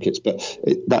my drum kits, but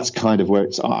that's kind of where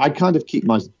I kind of keep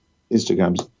my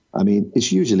Instagrams. I mean,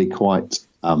 it's usually quite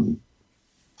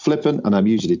flippant, and I'm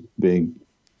usually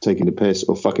taking the piss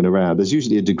or fucking around. There's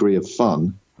usually a degree of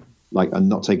fun, like I'm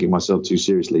not taking myself too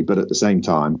seriously, but at the same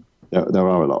time, there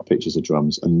are a lot of pictures of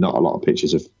drums and not a lot of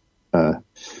pictures of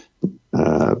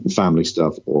family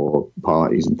stuff or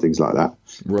parties and things like that.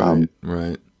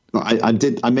 Right.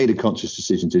 I made a conscious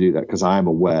decision to do that, because I am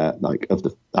aware, like,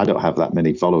 I don't have that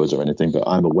many followers or anything, but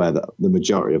I'm aware that the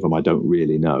majority of them I don't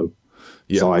really know.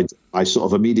 Yeah. So I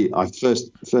sort of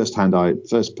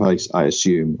first place, I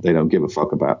assume they don't give a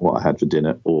fuck about what I had for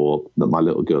dinner, or that my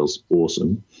little girl's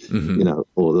awesome, you know,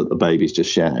 or that the babies just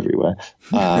share everywhere.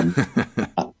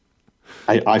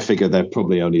 I figure they're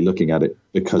probably only looking at it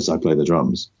because I play the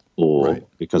drums, or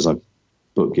because I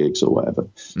book gigs or whatever.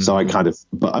 So I kind of,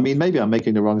 but I mean, maybe I'm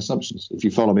making the wrong assumptions. If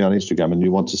you follow me on Instagram and you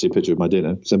want to see a picture of my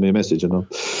dinner, send me a message and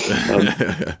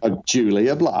I'll duly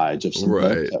oblige.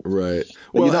 Right. Well,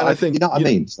 Well, I think, you know what I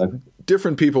mean? So,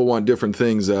 different people want different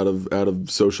things out of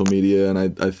social media, and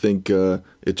I think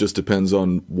it just depends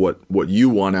on what you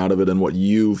want out of it and what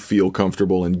you feel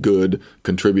comfortable and good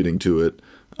contributing to it.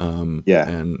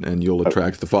 And you'll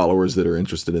attract the followers that are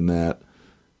interested in that.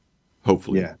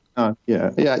 hopefully. Yeah.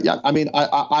 Yeah. I mean,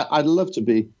 I'd love to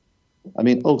be. I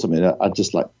mean, ultimately, I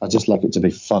just like it to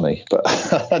be funny, but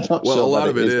I'm not well, sure a lot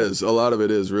of it is. A lot of it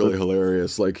is really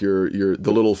hilarious. Like the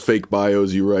little fake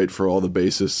bios you write for all the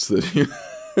bassists that you.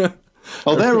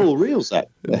 Oh, they're all real, Zach.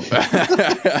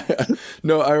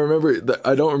 No, I remember.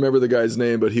 I don't remember the guy's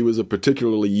name, but he was a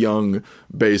particularly young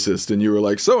bassist, and you were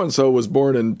like, "So and so was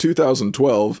born in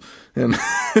 2012," and I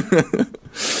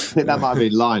think that might have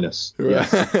been Linus. Right.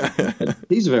 Yes.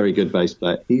 He's a very good bass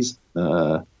player.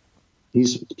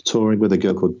 He's touring with a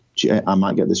girl called I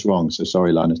might get this wrong, so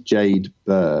sorry, Linus. Jade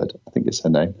Bird, I think it's her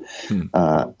name.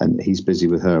 And he's busy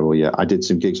with her all year. I did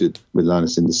some gigs with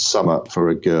Linus in the summer for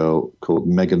a girl called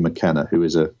Megan McKenna, who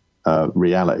is a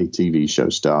reality TV show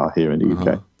star here in the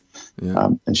UK.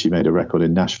 Yeah. And she made a record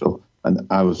in Nashville. And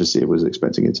I obviously was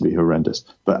expecting it to be horrendous.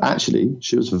 But actually,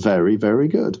 she was very, very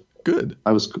good. Good.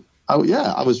 I was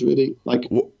really like...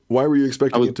 Why were you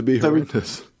expecting it to be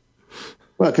horrendous?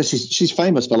 Well, because she's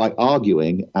famous for like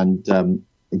arguing and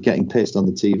getting pissed on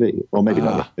the TV, or maybe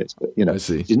not getting pissed, but I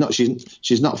see.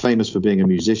 She's not famous for being a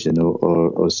musician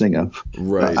or a singer,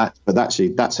 right? But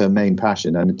actually, that's her main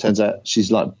passion, and it turns out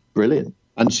she's like brilliant,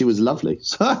 and she was lovely.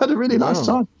 So I had a really nice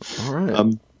time. All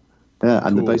right. Yeah,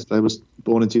 and the bass player was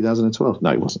born in 2012.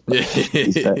 No, he wasn't.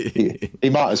 He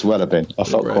might as well have been. I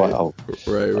felt quite old.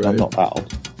 Right. I'm not that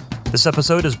old. This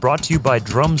episode is brought to you by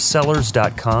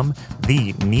drumsellers.com,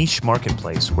 the niche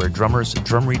marketplace where drummers,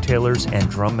 drum retailers, and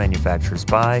drum manufacturers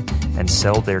buy and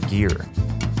sell their gear.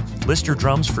 List your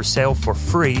drums for sale for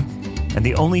free, and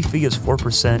the only fee is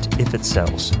 4% if it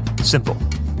sells. Simple.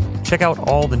 Check out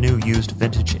all the new used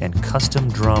vintage and custom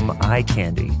drum eye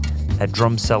candy at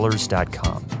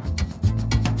drumsellers.com.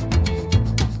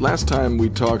 Last time we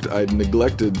talked, I'd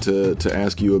neglected to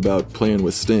ask you about playing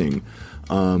with Sting.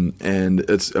 And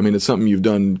it's something you've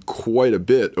done quite a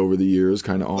bit over the years,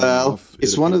 kind of on and off.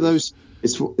 It's one of those.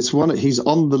 He's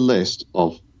on the list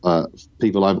of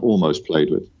people I've almost played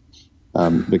with,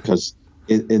 because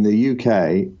in the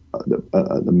UK,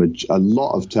 a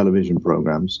lot of television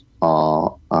programs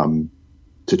are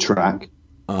to track.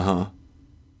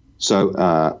 So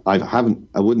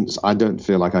I don't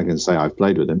feel like I can say I've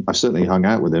played with him. I've certainly hung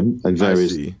out with him in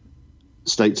various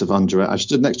states of underwear. I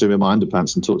stood next to him in my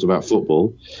underpants and talked about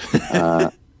football,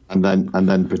 and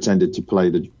then pretended to play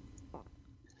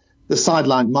the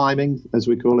sideline miming, as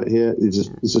we call it here.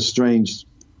 It's a strange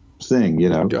thing, you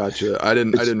know. Gotcha. I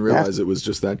didn't realize it was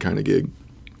just that kind of gig.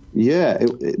 Yeah,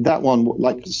 that one.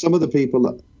 Like some of the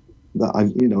people that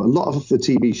I've, a lot of the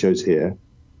TV shows here,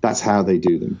 that's how they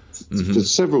do them. Mm-hmm. For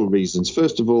several reasons.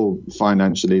 First of all,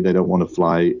 financially, they don't want to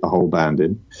fly a whole band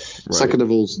in. Right. Second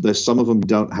of all, there's some of them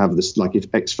don't have this, like if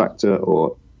X Factor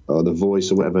or The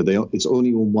Voice or whatever, it's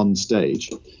only on one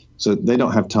stage. So they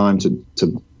don't have time to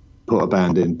put a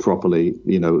band in properly,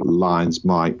 lines,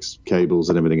 mics, cables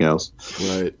and everything else.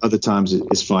 Right. Other times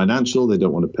it's financial. They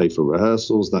don't want to pay for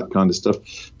rehearsals, that kind of stuff.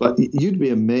 But you'd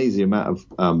be amazed the amount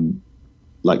of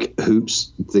like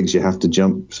hoops, things you have to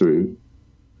jump through.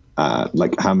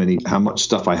 Like how much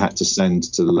stuff I had to send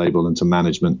to the label and to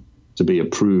management to be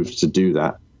approved to do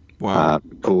that. Wow.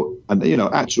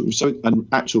 And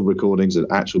actual recordings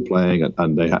and actual playing,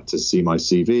 and they had to see my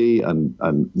CV and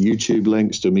YouTube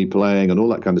links to me playing and all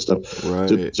that kind of stuff.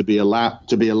 Right. to be allowed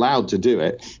to do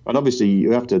it. And obviously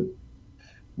you have to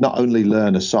not only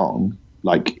learn a song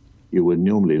like you would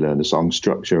normally learn a song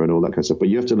structure and all that kind of stuff, but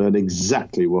you have to learn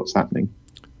exactly what's happening.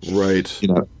 Right.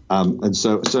 And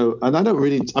so I don't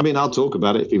really, I'll talk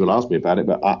about it if people ask me about it,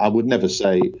 but I would never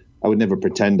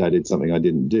pretend I did something I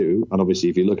didn't do. And obviously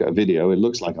if you look at a video, it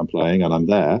looks like I'm playing and I'm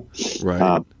there.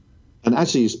 Right. And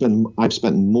actually I've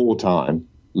spent more time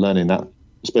learning that,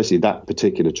 especially that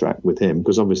particular track with him,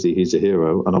 because obviously he's a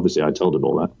hero and obviously I told him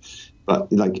all that,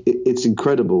 but like, it's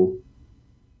incredible.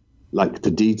 Like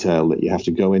the detail that you have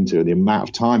to go into and the amount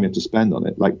of time you have to spend on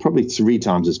it, like probably 3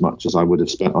 times as much as I would have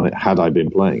spent on it had I been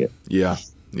playing it. Yeah.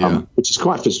 Which is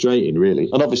quite frustrating, really.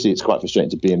 And obviously it's quite frustrating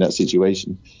to be in that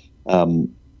situation,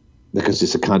 because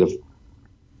it's a kind of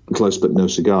close but no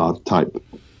cigar type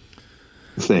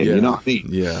thing. Yeah. You know what I mean?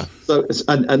 Yeah. So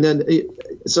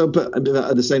but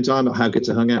at the same time, I get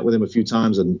to hang out with him a few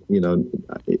times, and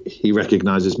he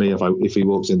recognizes me if he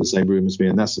walks in the same room as me,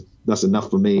 and that's enough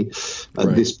for me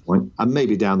at this point. And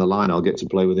maybe down the line I'll get to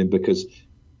play with him, because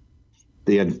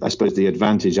I suppose the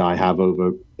advantage I have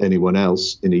over anyone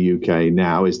else in the UK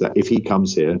now is that if he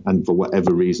comes here and for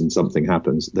whatever reason something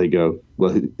happens, they go,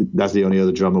 well, that's the only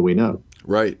other drummer we know.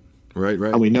 Right.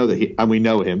 And we know that we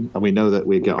know him, and we know that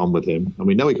we get on with him, and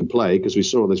we know he can play because we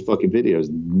saw all those fucking videos,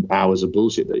 hours of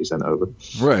bullshit that he sent over.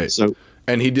 Right. So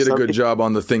And he did a So good job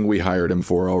on the thing we hired him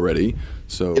for already.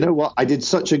 So you know what? I did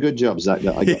such a good job, Zach,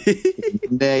 that I got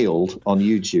nailed on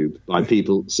YouTube by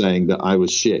people saying that I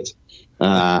was shit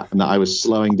and that I was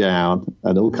slowing down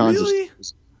and all kinds of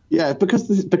stuff. Yeah, because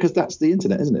that's the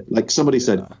internet, isn't it? Like somebody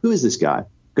said, who is this guy?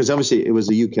 Because obviously it was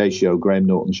a UK show, Graham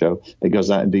Norton show. It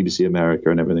goes out in BBC America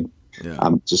and everything. Yeah.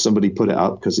 So somebody put it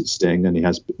up because it's Sting and he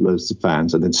has loads of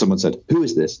fans. And then someone said, who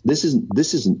is this? This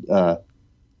isn't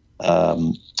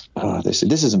they said,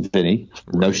 this isn't Vinny.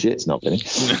 Right. No shit, it's not Vinny.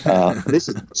 This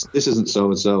isn't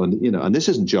so-and-so. And, and this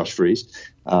isn't Josh Freese.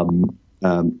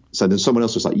 So then someone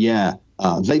else was like,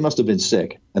 they must have been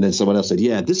sick. And then someone else said,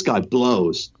 yeah, this guy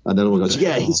blows. And then everyone goes,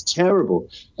 yeah, he's terrible.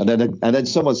 And then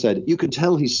someone said, you can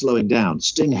tell he's slowing down.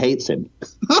 Sting hates him.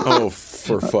 Oh,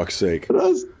 for fuck's sake. I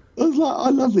was like, I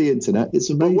love the internet. It's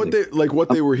amazing. But what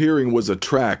they were hearing was a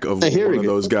track of one of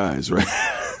those guys, right?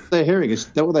 What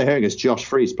they're hearing is Josh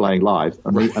Freese playing live,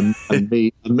 and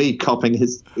me copying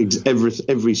his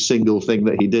every single thing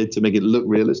that he did to make it look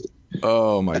realistic.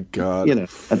 Oh my God! And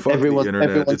fuck the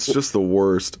internet. It's just the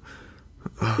worst,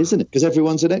 isn't it? Because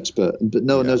everyone's an expert, but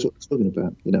no one knows what they're talking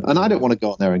about. And I don't want to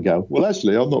go on there and go, well,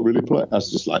 actually, I'm not really playing. I was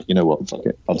just like, you know what, fuck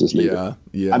it, I'll just leave it.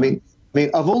 Yeah. I mean,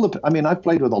 I've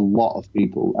played with a lot of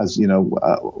people, as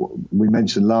we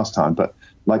mentioned last time, but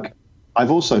like,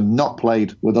 I've also not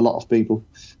played with a lot of people.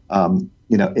 In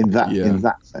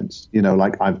that sense,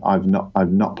 like I've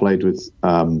not played with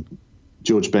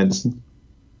George Benson.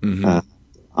 Mm-hmm.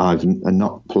 I've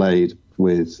not played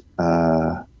with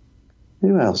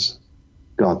who else?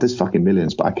 God, there's fucking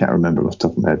millions, but I can't remember off the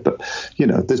top of my head. But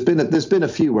there's been a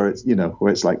few where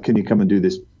it's like, can you come and do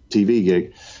this TV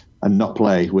gig and not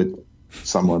play with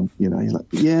someone? You're like,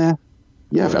 yeah.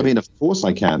 Right. I mean, of course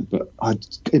I can, but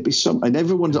it'd be some. And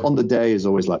everyone on the day is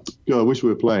always like, "God, I wish we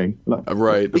were playing." Like,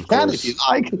 right? We can if you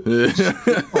like.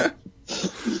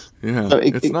 Yeah, so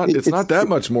it's not that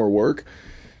much more work.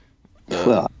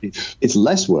 Well, it's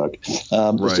less work.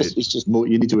 Right. It's just more.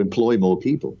 You need to employ more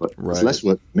people, but it's less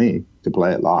work for me to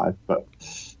play it live. But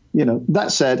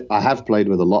that said, I have played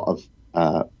with a lot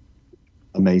of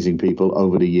amazing people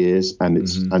over the years, and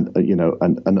it's and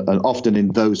often in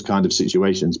those kind of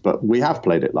situations. But we have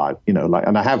played it live,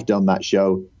 and I have done that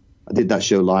show. I did that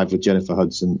show live with Jennifer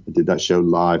Hudson. I did that show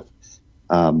live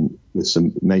with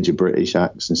some major British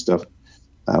acts and stuff.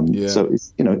 So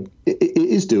it's it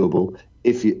is doable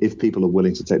if people are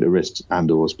willing to take the risks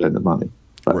and or spend the money.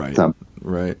 But,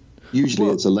 right.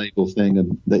 Usually it's a label thing,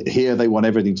 and here they want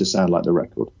everything to sound like the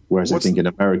record. Whereas I think in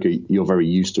America you're very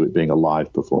used to it being a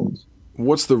live performance.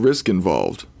 What's the risk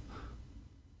involved?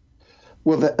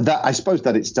 Well, that I suppose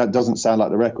that that doesn't sound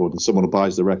like the record, and someone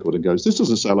buys the record and goes, "This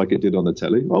doesn't sound like it did on the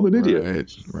telly. I'm an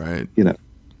idiot." Right.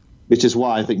 Which is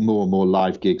why I think more and more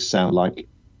live gigs sound like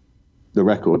the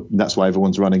record. And that's why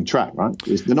everyone's running track, right?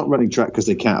 They're not running track because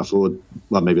they can't afford.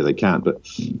 Well, maybe they can, but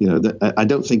I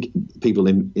don't think people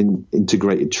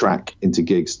integrated track into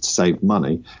gigs to save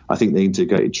money. I think they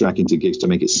integrated track into gigs to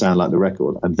make it sound like the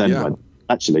record, and then.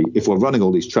 Actually, if we're running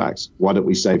all these tracks, why don't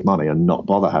we save money and not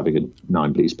bother having a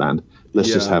 9-piece band? Let's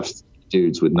just have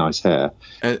dudes with nice hair.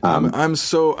 And I'm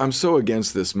so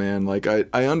against this, man. Like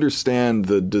I understand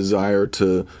the desire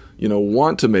to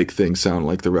want to make things sound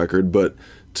like the record, but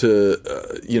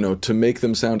to make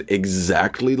them sound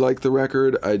exactly like the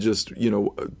record, I just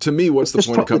to me, what's the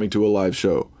point of coming to a live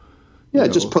show? Yeah,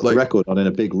 just put the record on in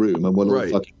a big room and we'll all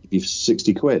fucking give you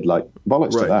 60 quid. Like,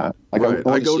 bollocks to that. Like, I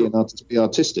want to see an artist be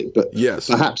artistic. But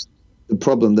perhaps the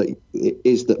problem that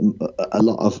is that a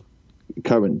lot of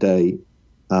current day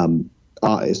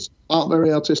artists aren't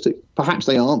very artistic. Perhaps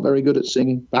they aren't very good at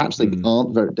singing. Perhaps they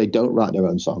they don't write their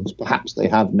own songs. Perhaps they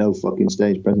have no fucking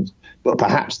stage presence. But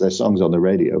perhaps their songs on the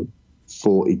radio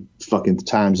 40 fucking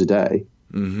times a day.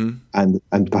 Mm-hmm.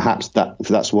 And perhaps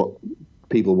that's what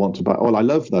people want to buy. Well, I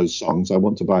love those songs. I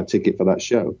want to buy a ticket for that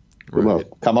show. Right. Well,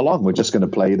 come along. We're just going to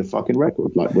play the fucking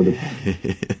record. Like,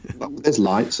 there's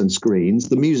lights and screens.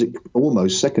 The music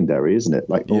almost secondary, isn't it?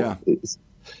 Like,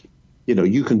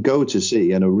 you can go to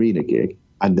see an arena gig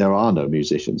and there are no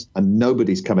musicians and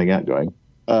nobody's coming out going,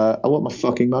 I want my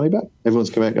fucking money back. Everyone's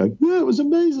coming out going, yeah, it was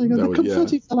amazing. And the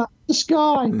confetti fell out of the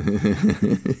sky.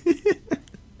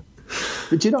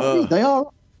 But you know what I mean? They are.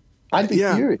 I'd be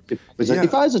furious.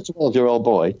 If I was a 12-year-old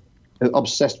boy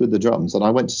obsessed with the drums and I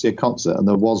went to see a concert and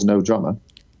there was no drummer,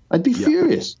 I'd be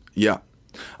furious. Yeah.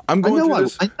 I'm going through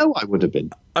this. I know I would have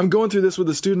been. I'm going through this with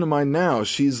a student of mine now.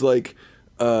 She's like,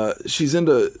 she's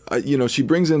into, she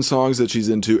brings in songs that she's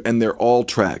into and they're all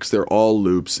tracks. They're all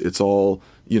loops. It's all,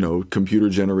 computer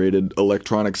generated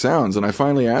electronic sounds. And I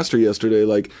finally asked her yesterday,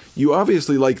 like, you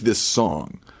obviously like this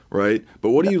song, right? But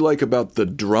what do you like about the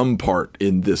drum part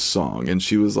in this song? And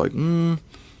she was like,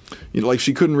 like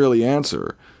she couldn't really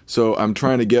answer. So I'm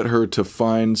trying to get her to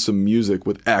find some music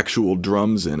with actual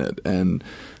drums in it. And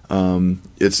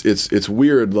it's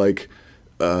weird, like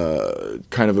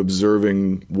kind of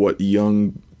observing what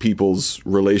young people's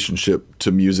relationship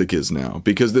to music is now,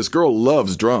 because this girl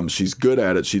loves drums. She's good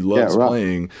at it. She loves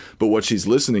playing, but what she's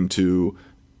listening to,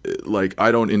 like,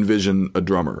 I don't envision a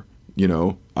drummer, you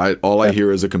know, I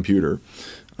hear is a computer.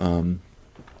 Anyway,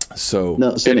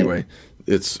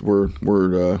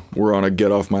 we're on a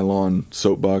get off my lawn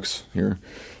soapbox here.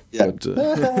 Yeah. But,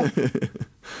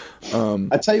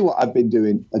 I tell you what I've been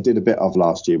doing. I did a bit of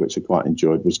last year, which I quite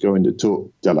enjoyed, was going to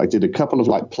talk. I did a couple of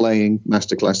like playing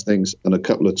masterclass things and a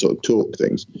couple of sort of talk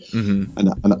things. Mm-hmm.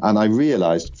 And I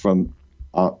realized from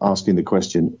asking the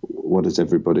question, what does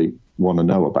everybody want to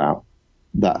know about,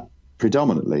 that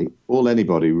predominantly all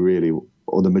anybody really,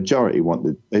 or the majority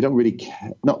they don't really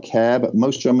care, but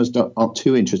most drummers aren't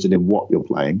too interested in what you're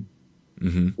playing.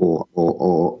 Mm-hmm.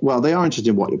 Or well, they are interested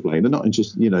in what you're playing. They're not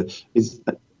interested, you know,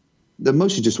 they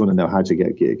mostly just want to know how to get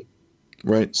a gig.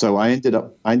 Right. So I ended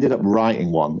up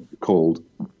writing one called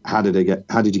How Did You Get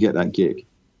That Gig?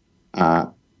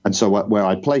 And so where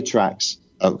I play tracks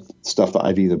of stuff that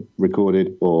I've either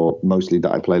recorded or mostly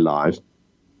that I play live,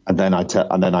 and then I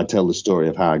tell the story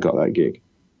of how I got that gig.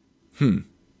 And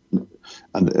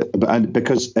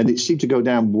it seemed to go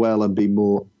down well and be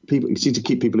more people. It seemed to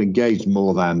keep people engaged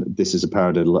more than this is a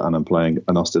paradiddle and I'm playing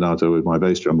an ostinato with my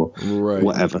bass drum or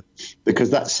whatever.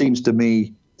 Because that seems to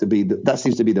me to be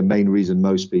the main reason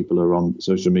most people are on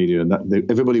social media, and that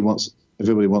everybody wants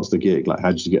the gig. Like,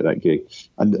 how did you get that gig?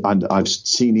 And I've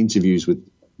seen interviews with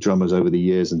drummers over the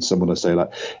years, and someone will say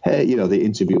like, hey, you know, the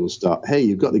interview will start, hey,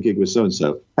 you've got the gig with so and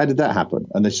so, how did that happen?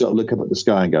 And they sort of look up at the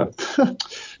sky and go,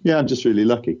 yeah, I'm just really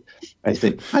lucky. I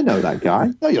think, I know that guy.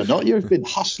 No, you're not. You've been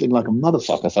hustling like a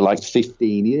motherfucker for like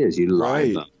 15 years. You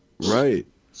lied. Right.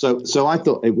 So I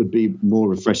thought it would be more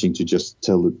refreshing to just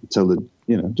tell the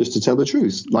you know, just to tell the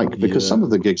truth, like, because some of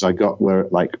the gigs I got were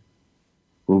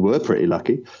pretty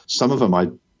lucky. Some of them I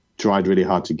tried really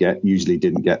hard to get, usually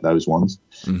didn't get those ones.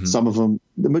 Mm-hmm. Some of them,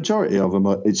 the majority of them,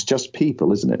 it's just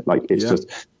people, isn't it? Like, it's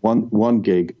just one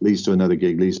gig leads to another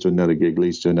gig, leads to another gig,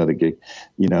 leads to another gig,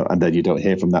 you know, and then you don't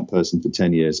hear from that person for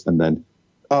 10 years. And then,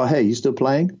 oh, hey, you still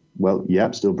playing? Well, yeah,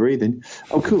 I'm still breathing.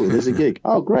 Oh, cool, there's a gig.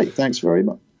 Oh, great, thanks very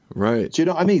much. Right. Do you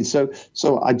know what I mean? So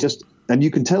I just, and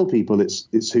you can tell people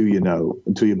it's who you know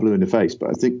until you're blue in the face. But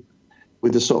I think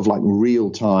with the sort of like real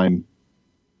time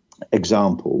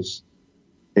examples,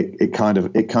 it kind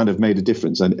of made a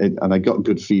difference, and I got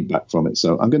good feedback from it.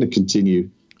 So I'm going to continue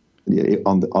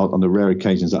on the rare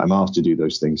occasions that I'm asked to do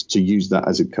those things, to use that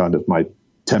as a kind of my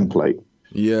template.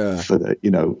 Yeah. For the,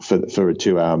 you know, for a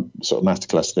 2-hour sort of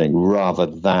masterclass thing, rather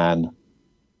than,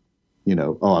 you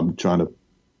know,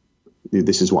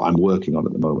 this is what I'm working on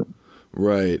at the moment.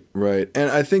 Right.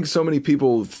 And I think so many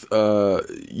people,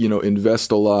 you know,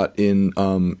 invest a lot in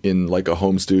like a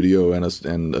home studio and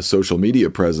a social media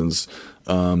presence,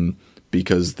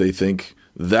 because they think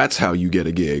that's how you get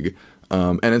a gig.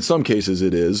 And in some cases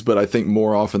it is, but I think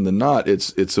more often than not,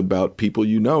 it's about people,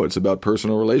 you know, it's about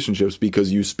personal relationships,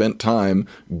 because you spent time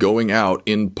going out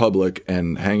in public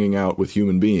and hanging out with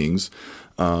human beings.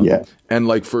 And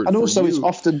like also it's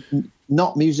often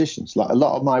not musicians. Like, a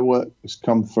lot of my work has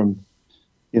come from,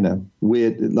 you know,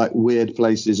 weird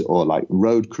places, or like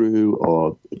road crew,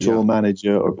 or a tour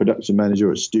manager, or a production manager,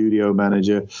 or a studio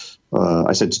manager.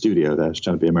 I said studio there, I was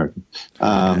trying to be American.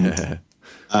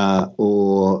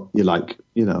 Or you're like,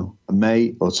 you know, a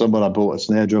mate, or someone I bought a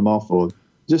snare drum off, or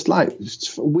just like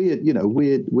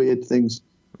weird things.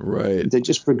 Right. They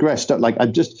just progressed. Like,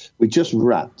 we just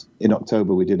wrapped in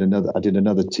October. I did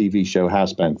another TV show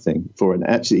house band thing for an,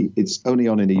 actually it's only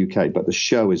on in the UK, but the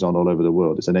show is on all over the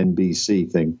world. It's an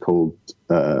NBC thing called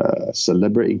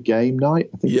Celebrity Game Night,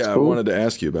 I think it's called. I wanted to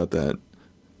ask you about that.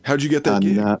 How'd you get that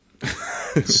gig?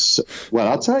 Well,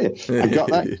 I'll tell you, I got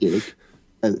that gig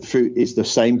through, it's the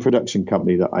same production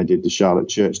company that I did the Charlotte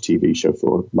Church TV show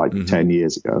for, like 10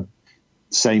 years ago.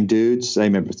 Same dudes,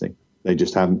 same everything. They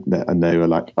just haven't, and they were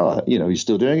like, oh, you know, you're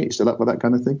still doing it? You still up with that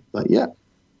kind of thing? Like, yeah,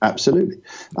 absolutely.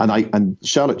 And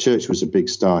Charlotte Church was a big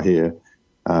star here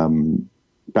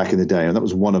back in the day, and that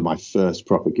was one of my first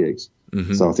proper gigs.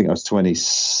 Mm-hmm. So I think I was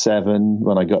 27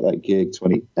 when I got that gig,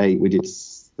 28. We did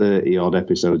 30 odd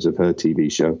episodes of her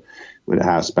TV show with a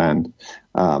house band.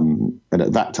 And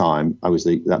at that time,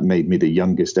 that made me the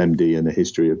youngest MD in the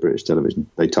history of British television.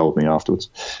 They told me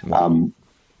afterwards. Wow.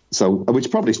 So, which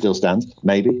probably still stands,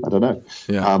 maybe, I don't know.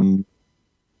 Yeah.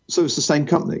 So it's the same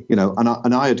company, you know, and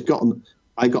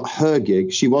I I got her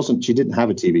gig. She didn't have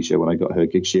a TV show when I got her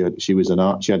gig. She had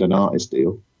an artist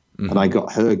deal, and I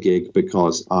got her gig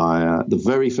because the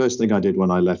very first thing I did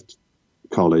when I left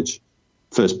college,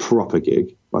 first proper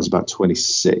gig, I was about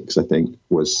 26, I think,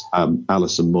 was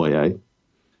Alison Moyet.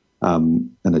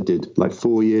 And I did like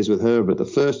 4 years with her, but the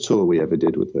first tour we ever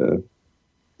did with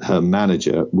her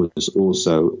manager was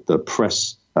also the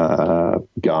press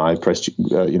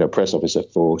press officer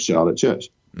for Charlotte Church.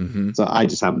 So I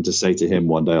just happened to say to him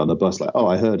one day on the bus, like, "Oh,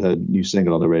 I heard her new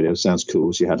single on the radio. Sounds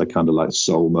cool." She had a kind of like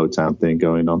soul Motown thing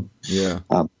going on. Yeah.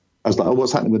 I was like, "Oh,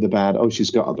 what's happening with the band?" "Oh,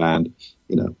 she's got a band,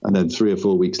 you know." And then 3 or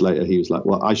 4 weeks later, he was like,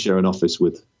 "Well, I share an office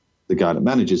with the guy that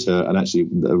manages her, and actually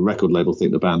the record label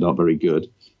think the band aren't very good,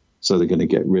 so they're going to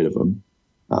get rid of them.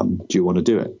 Do you want to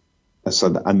do it?"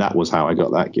 And that was how I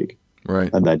got that gig. Right.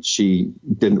 And then she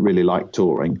didn't really like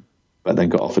touring, but then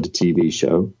got offered a TV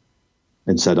show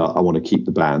and said, I want to keep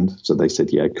the band. So they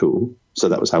said, yeah, cool. So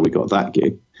that was how we got that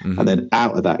gig. And then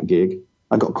out of that gig,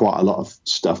 I got quite a lot of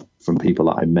stuff from people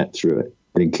that I met through it,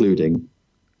 including,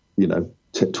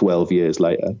 12 years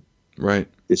later, right,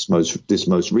 this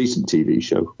most recent TV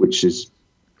show, which is,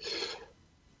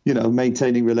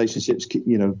 maintaining relationships,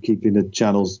 keeping the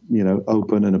channels,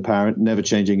 open and apparent, never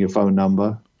changing your phone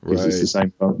number because it's the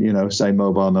same phone, same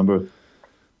mobile number.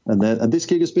 And this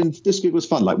gig was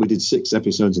fun. Like we did 6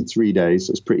 episodes in 3 days.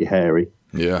 So it's pretty hairy.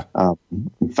 Yeah.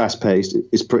 Fast paced.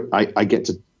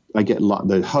 The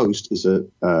host is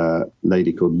a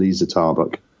lady called Lisa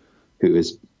Tarbuck, who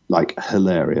is like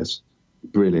hilarious,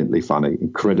 brilliantly funny,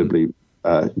 incredibly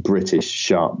British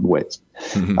sharp wit.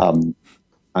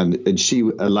 And she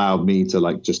allowed me to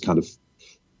like just kind of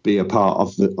be a part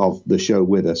of the show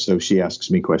with her. So she asks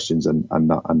me questions and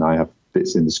I have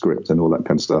bits in the script and all that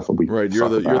kind of stuff. And you're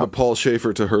the Paul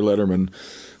Schaefer to her Letterman.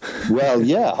 Well,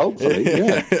 yeah, hopefully,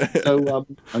 yeah. So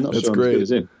I'm not That's sure I'm great. as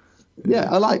good as him.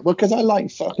 Yeah, because I like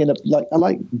fucking up. Like I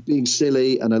like being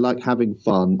silly and I like having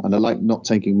fun and I like not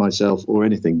taking myself or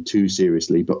anything too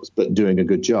seriously, but doing a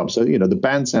good job. So the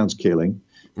band sounds killing.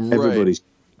 Right. Everybody's,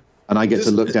 and I get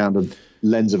to look down the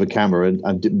lens of a camera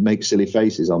and make silly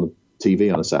faces on the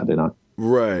TV on a Saturday night.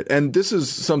 Right. And this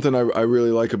is something I really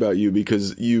like about you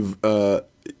because you've,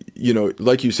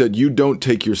 like you said, you don't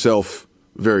take yourself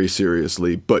very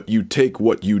seriously, but you take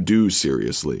what you do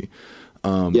seriously.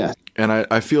 Yeah. And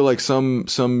I feel like some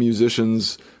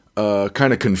musicians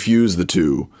kind of confuse the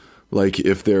two. Like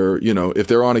if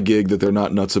they're on a gig that they're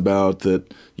not nuts about,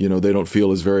 that, they don't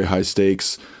feel is very high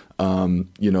stakes,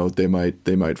 they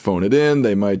might phone it in.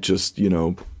 They might just,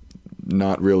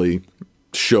 not really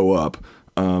show up.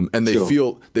 And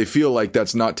they feel like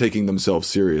that's not taking themselves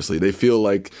seriously. They feel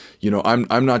like,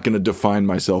 I'm not going to define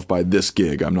myself by this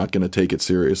gig. I'm not going to take it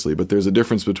seriously. But there's a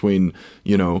difference between,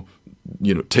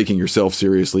 taking yourself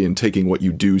seriously and taking what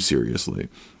you do seriously.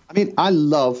 I mean, I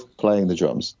love playing the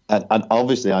drums, and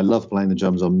obviously I love playing the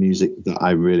drums on music that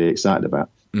I'm really excited about.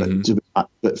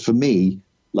 But for me,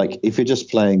 like if you're just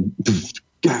playing,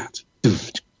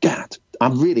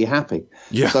 I'm really happy.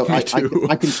 Yeah, so me too.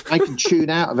 I can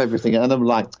tune out of everything, and I'm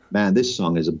like, man, this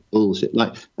song is a bullshit.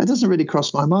 Like that doesn't really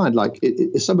cross my mind. Like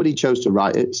if somebody chose to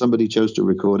write it, somebody chose to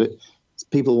record it,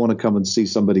 people want to come and see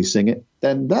somebody sing it,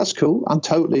 then that's cool. I'm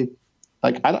totally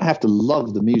like, I don't have to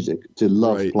love the music to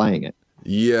love playing it.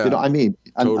 Yeah, you know what I mean?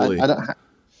 And totally. I don't.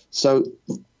 So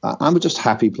I'm just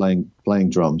happy playing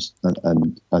drums, and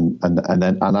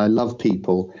I love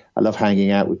people. I love hanging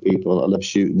out with people. I love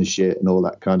shooting the shit and all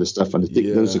that kind of stuff. And I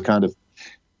think those are kind of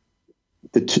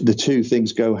the two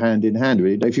things go hand in hand.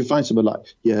 Really, if you find someone like,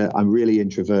 yeah, I'm really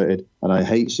introverted and I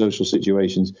hate social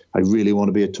situations. I really want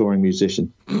to be a touring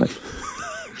musician. Like,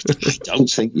 I don't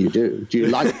think you do. Do you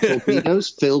like torpedoes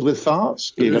filled with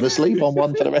farts? You're going to sleep on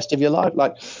one for the rest of your life.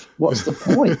 Like, what's the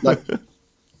point? Like,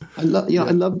 I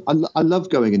love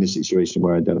going in a situation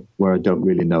where I don't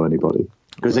really know anybody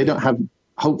because they don't have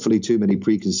hopefully too many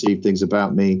preconceived things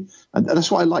about me, and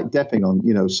that's why I like depping on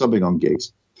subbing on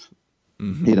gigs.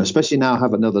 Especially now I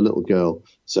have another little girl,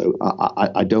 so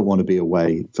I don't want to be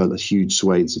away for the huge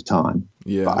swathes of time.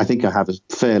 Yeah. But I think I have a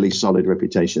fairly solid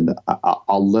reputation that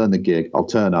I'll learn the gig, I'll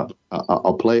turn up,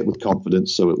 I'll play it with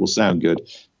confidence, so it will sound good.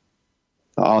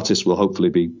 The artist will hopefully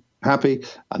be happy,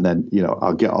 and then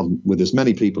I'll get on with as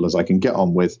many people as I can get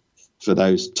on with for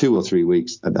those 2 or 3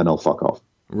 weeks, and then I'll fuck off.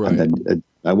 Right. And then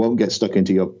I won't get stuck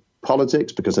into your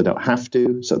politics because I don't have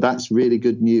to. So that's really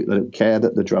good news. I don't care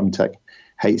that the drum tech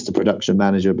hates the production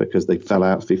manager because they fell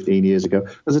out 15 years ago,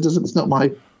 because it's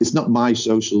not my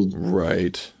social.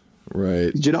 Right.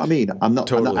 Do you know what I mean? I'm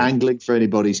not angling for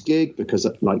anybody's gig because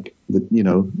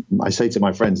I say to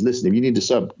my friends, listen, if you need to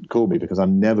sub, call me, because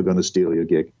I'm never going to steal your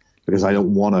gig, because I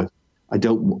don't want I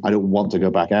don't want to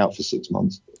go back out for 6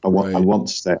 months. I want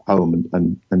to stay at home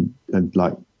and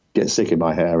like get sick in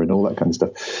my hair and all that kind of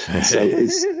stuff. And so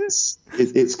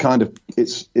it's kind of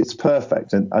it's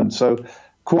perfect. And so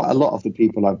quite a lot of the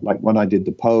people, like when I did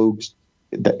the Pogues,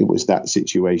 it was that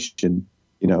situation,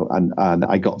 you know, and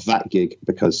I got that gig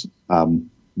because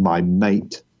my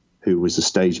mate, who was the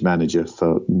stage manager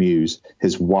for Muse,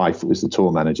 his wife was the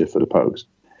tour manager for the Pogues.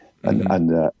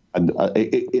 And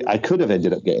I could have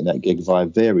ended up getting that gig via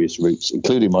various routes,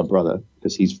 including my brother,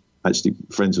 because he's actually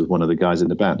friends with one of the guys in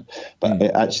the band. But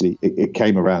it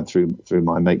came around through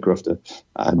my mate Grufter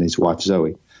and his wife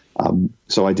Zoe.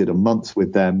 So I did a month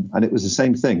with them, and it was the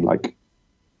same thing. Like,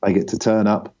 I get to turn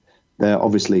up. They're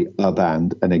obviously a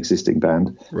band, an existing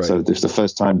band. Right. So this is the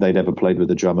first time they'd ever played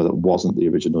with a drummer that wasn't the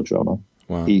original drummer.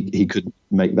 Wow. He couldn't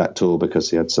make that tour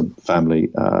because he had some family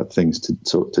things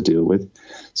to deal with.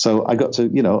 So I got to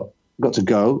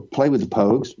go play with the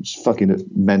Pogues, which is fucking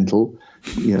mental.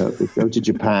 You know, go to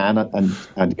Japan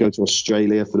and go to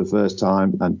Australia for the first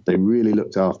time, and they really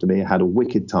looked after me. I had a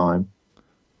wicked time.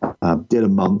 Did a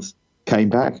month, came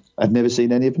back. I've never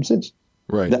seen any of them since.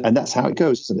 Right. And that's how it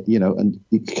goes, isn't it? You know, and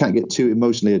you can't get too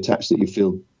emotionally attached that you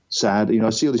feel sad. You know,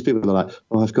 I see all these people that are like,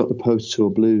 oh, I've got the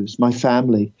post-tour blues. My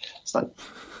family. It's like,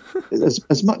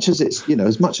 as much as it's, you know,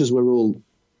 as much as we're all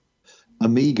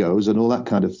amigos and all that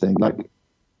kind of thing, like,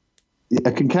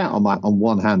 I can count on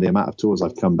one hand the amount of tours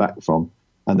I've come back from,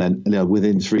 and then, you know,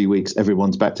 within 3 weeks,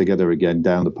 everyone's back together again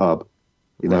down the pub.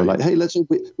 You know, like, hey,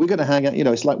 we're going to hang out. You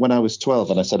know, it's like when I was 12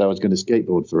 and I said I was going to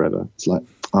skateboard forever. It's like,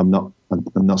 I'm not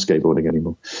skateboarding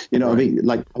anymore. You know what I mean?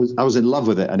 Like, I was in love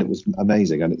with it, and it was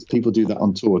amazing. And people do that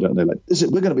on tour, don't they? Like,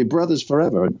 we're going to be brothers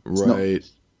forever. And it's not, you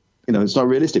know, it's not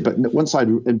realistic. But once I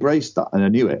embraced that and I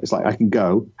knew it, it's like I can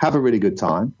go, have a really good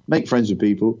time, make friends with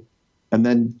people, and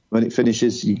then when it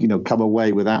finishes, you know, come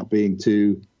away without being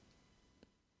too,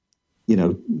 you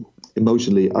know,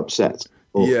 emotionally upset.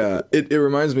 It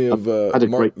reminds me of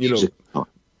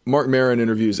Mark Maron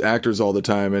interviews actors all the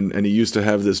time, and he used to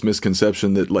have this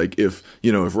misconception that, like, if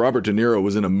Robert De Niro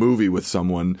was in a movie with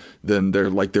someone, then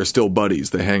they're still buddies.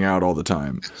 They hang out all the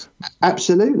time.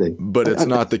 Absolutely. But it's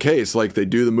not the case. Like, they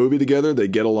do the movie together, they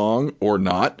get along or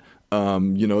not.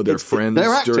 You know, they're friends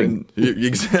during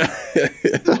exactly.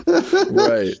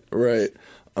 Right.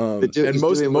 And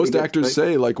most actors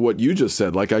say, like what you just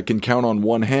said, like, I can count on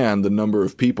one hand the number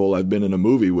of people I've been in a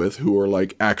movie with who are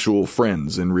like actual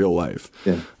friends in real life.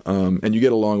 Yeah. And you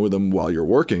get along with them while you're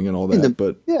working and all that.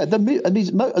 The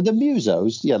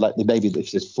musos, like maybe if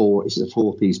it's a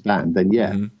 4-piece band,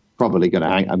 then probably going to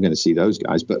hang. I'm going to see those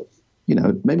guys, but you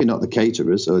know, maybe not the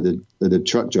caterers or the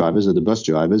truck drivers or the bus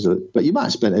drivers, but you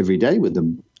might spend every day with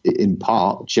them in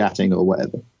part chatting or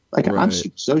whatever. Like, I'm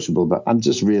super sociable, but I'm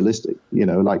just realistic, you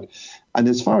know, like, and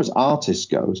as far as artists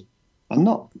goes, I'm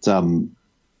not, I'm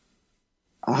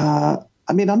not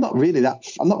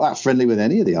that friendly with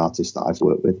any of the artists that I've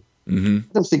worked with.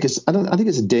 Mm-hmm. I think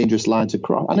it's a dangerous line to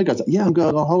cross. I know guys, I'm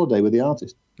going on holiday with the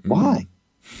artist. Mm-hmm. Why?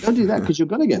 Don't do that, because you're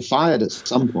going to get fired at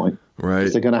some point. Right.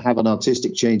 They're going to have an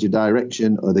artistic change of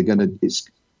direction, or they're going to, do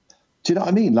you know what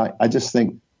I mean? Like, I just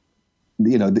think,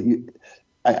 you know, that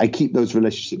I keep those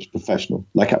relationships professional.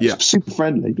 Like, I'm super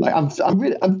friendly. Like,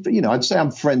 I'd say I'm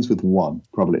friends with one,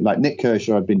 probably. Like Nick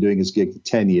Kershaw, I've been doing his gig for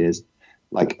 10 years.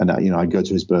 Like, and you know, I go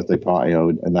to his birthday party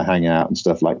and I hang out and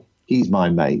stuff. Like, he's my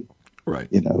mate. Right.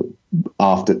 You know,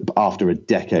 after a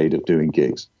decade of doing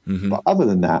gigs. Mm-hmm. But other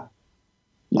than that,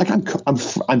 like,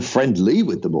 I'm friendly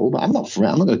with them all, but I'm not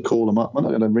going to call them up. I'm not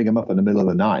going to ring them up in the middle of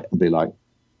the night and be like,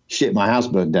 shit, my house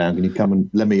burned down. Can you come and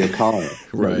lend me your car?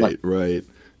 Right.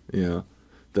 Yeah.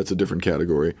 That's a different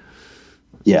category.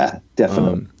 Yeah,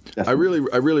 definitely. I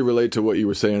really relate to what you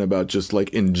were saying about just like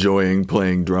enjoying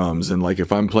playing drums, and like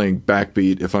if I'm playing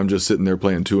backbeat, if I'm just sitting there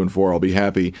playing 2 and 4, I'll be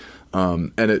happy.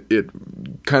 And it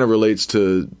kind of relates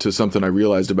to something I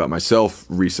realized about myself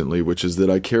recently, which is that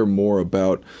I care more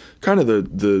about kind of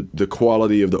the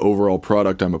quality of the overall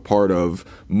product I'm a part of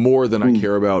more than I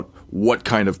care about what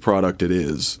kind of product it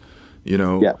is, you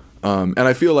know? Yeah. And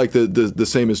I feel like the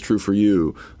same is true for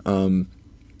you.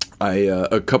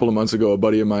 A couple of months ago, a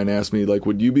buddy of mine asked me, like,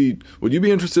 would you be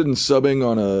interested in subbing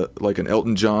on an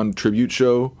Elton John tribute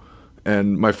show?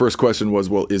 And my first question was,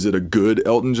 well, is it a good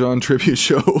Elton John tribute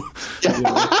show?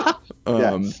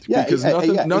 Because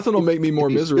nothing will make me more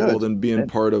miserable than being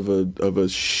part of a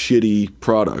shitty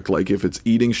product. Like, if it's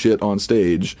eating shit on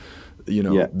stage, you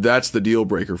know, that's the deal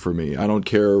breaker for me. I don't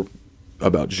care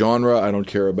about genre. I don't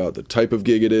care about the type of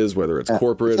gig it is, whether it's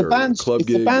corporate or club gig.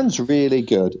 If the band's really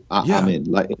good, I mean,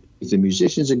 like, if the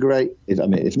musicians are great,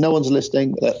 if no one's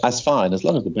listening, that's fine, as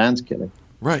long as the band's killing.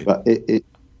 Right. But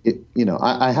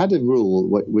I had a rule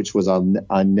which was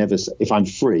I never, if I'm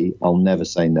free, I'll never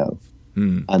say no.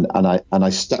 And I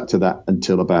stuck to that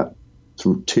until about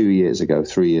 3 years ago,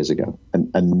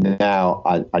 and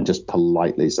now I just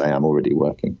politely say I'm already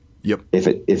working. Yep. If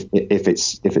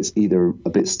it's either a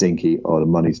bit stinky or the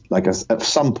money's like at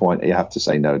some point you have to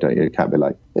say no, don't you? You can't be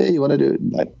like, hey, you want to do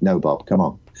it? Like, no, Bob, come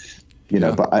on.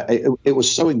 But it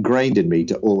was so ingrained in me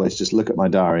to always just look at my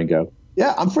diary and go,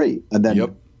 yeah, I'm free. And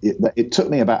then it took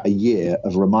me about a year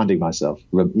of reminding myself,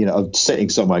 of sitting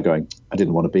somewhere going, I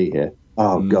didn't want to be here.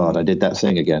 Oh God, I did that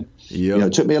thing again. Yep.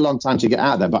 It took me a long time to get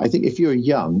out of there. But I think if you're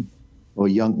young or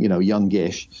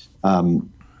youngish,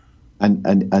 and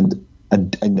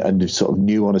sort of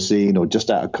new on a scene or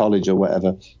just out of college or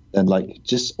whatever, then like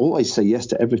just always say yes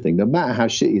to everything, no matter how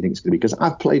shitty you think it's going to be. Because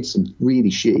I've played some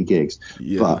really shitty gigs,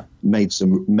 but made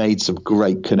some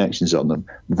great connections on them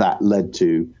that led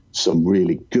to some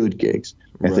really good gigs.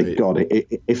 I think, God,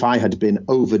 if I had been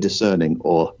over discerning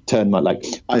or turned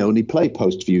I only play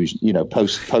post fusion,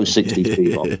 post 60s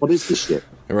bebop. What is this shit?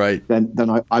 Right.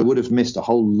 Then I would have missed a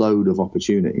whole load of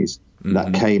opportunities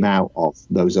that came out of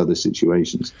those other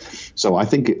situations. So I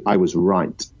think I was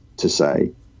right to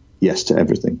say yes to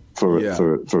everything for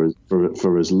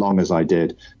as long as I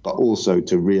did, but also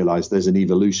to realize there's an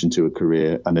evolution to a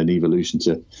career and an evolution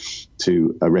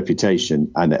to a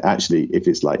reputation. And actually, if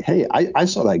it's like, hey, I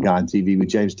saw that guy on TV with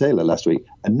James Taylor last week,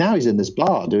 and now he's in this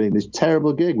bar doing this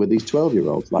terrible gig with these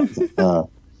 12-year-olds. Like,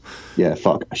 yeah,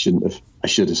 fuck, I should have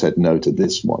said no to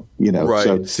this one. Right.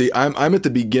 So, see, I'm at the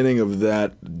beginning of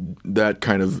that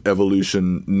kind of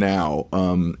evolution now,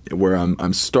 where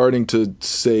I'm starting to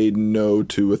say no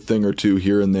to a thing or two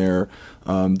here and there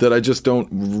that I just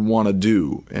don't want to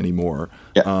do anymore.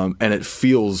 Yeah. And it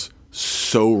feels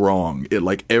so wrong. It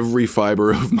like every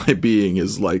fiber of my being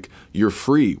is like, you're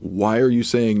free. Why are you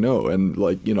saying no? And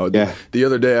like, the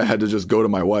other day I had to just go to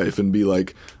my wife and be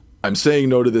like, I'm saying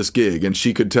no to this gig, and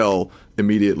she could tell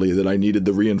immediately that I needed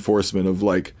the reinforcement of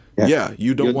like,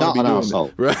 you don't want to be doing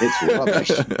that. Right? It's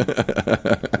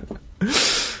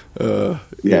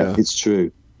rubbish. It's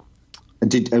true. And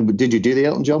did you do the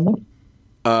Elton John one?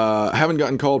 I haven't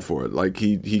gotten called for it. Like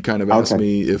he kind of asked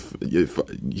me if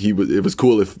it was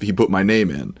cool if he put my name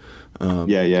in.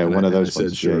 One of those. I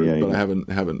said sure, but I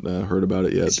haven't heard about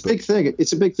it yet. It's a big thing.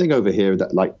 It's a big thing over here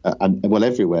that like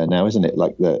everywhere now, isn't it?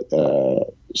 Like the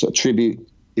sort of tribute.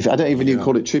 If I don't even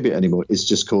call it tribute anymore, it's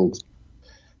just called.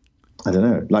 I don't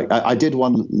know. Like I did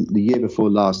one the year before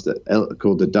last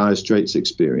called the Dire Straits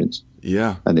Experience.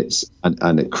 Yeah, and it's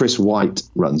and Chris White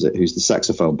runs it, who's the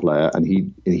saxophone player, and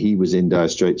he was in Dire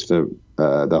Straits for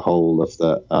the whole of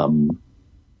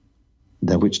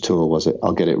the which tour was it?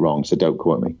 I'll get it wrong, so don't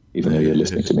quote me, even though you're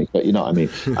listening to me. But you know what I mean.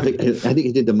 I think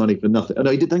he did the Money for Nothing. No,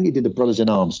 I think he did the Brothers in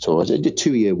Arms tour. He did a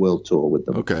 2-year world tour with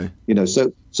them. Okay.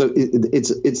 So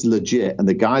it's legit. And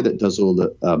the guy that does all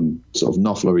the sort of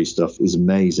Knopfler-y stuff is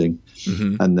amazing.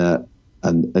 Mm-hmm.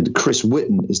 And Chris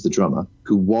Whitten is the drummer,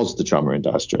 who was the drummer in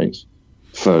Dire Straits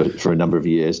for a number of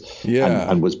years.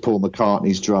 Yeah. And was Paul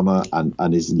McCartney's drummer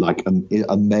and is like an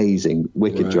amazing,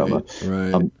 wicked drummer.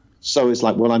 Right. So it's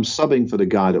like, well, I'm subbing for the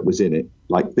guy that was in it.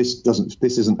 Like this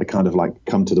isn't a kind of like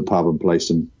come to the pub and play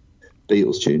some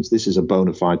Beatles tunes. This is a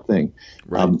bona fide thing.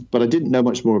 Right. But I didn't know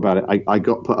much more about it. I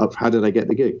got put up. How did I get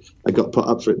the gig? I got put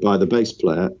up for it by the bass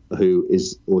player, who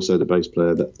is also the bass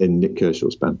player in Nick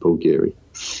Kershaw's band, Paul Geary.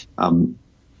 So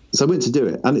I went to do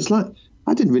it, and it's like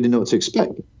I didn't really know what to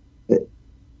expect.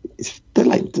 They're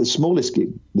like the smallest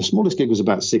gig. The smallest gig was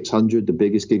about 600. The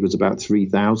biggest gig was about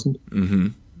 3,000. Mm-hmm.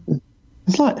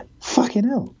 It's like, fucking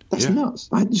hell, that's nuts.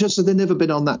 So they've never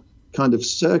been on that kind of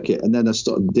circuit. And then I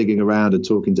started digging around and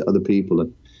talking to other people.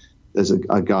 And there's a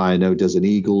guy I know does an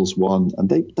Eagles one, and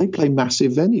they play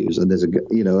massive venues. And there's I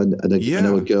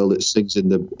know a girl that sings in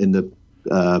the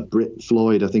Brit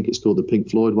Floyd, I think it's called the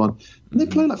Pink Floyd one. And they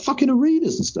play like fucking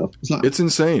arenas and stuff. It's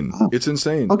insane. Oh. It's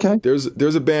insane. Okay.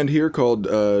 There's a band here called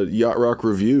Yacht Rock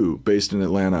Review based in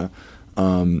Atlanta.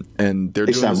 And they're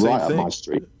doing the same right thing. Up my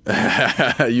street.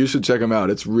 You should check them out.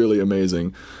 It's really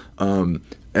amazing.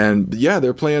 And yeah,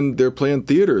 they're playing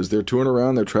theaters. They're touring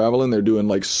around. They're traveling. They're doing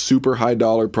like super high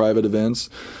dollar private events.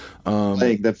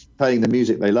 Playing the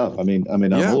music they love. I mean, I'm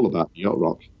all about yacht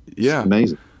rock. It's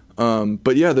amazing.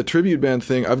 But yeah, the tribute band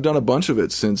thing, I've done a bunch of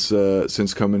it since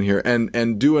coming here,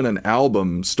 and doing an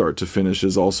album start to finish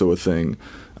is also a thing.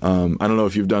 I don't know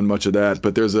if you've done much of that,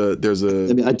 but there's a.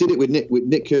 I mean, I did it with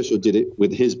Nick Kershaw did it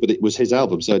with his, but it was his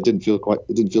album, so it didn't feel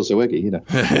so eggy,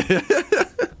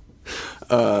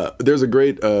 There's a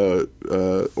great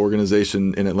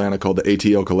organization in Atlanta called the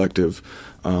ATL Collective,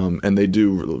 and they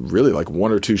do really like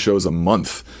 1 or 2 shows a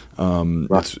month.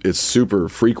 Right. It's super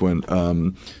frequent,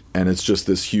 and it's just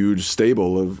this huge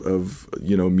stable of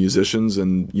musicians,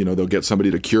 and they'll get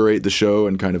somebody to curate the show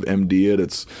and kind of MD it.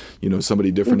 It's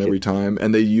somebody different every time,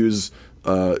 and they use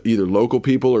either local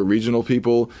people or regional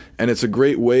people, and it's a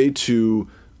great way to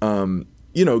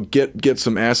get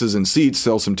some asses in seats,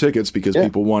 sell some tickets because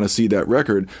people want to see that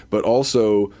record, but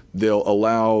also they'll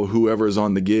allow whoever's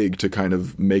on the gig to kind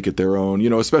of make it their own,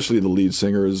 especially the lead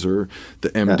singers or the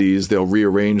MDs. They'll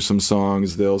rearrange some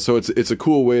songs. So it's a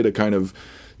cool way to kind of,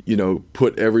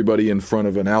 put everybody in front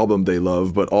of an album they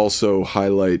love, but also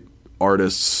highlight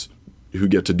artists who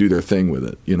get to do their thing with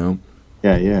it,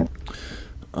 Yeah.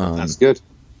 That's good.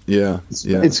 Yeah,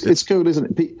 it's cool,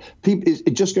 isn't it?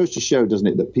 It just goes to show, doesn't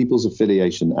it, that people's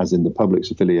affiliation, as in the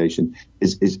public's affiliation,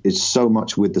 is so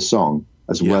much with the song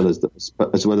as well as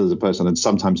the person, and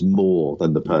sometimes more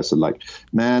than the person. Like,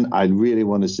 man, I really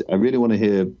want to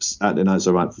hear Saturday Night's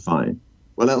All Right for Fine.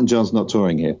 Well, Elton John's not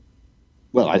touring here.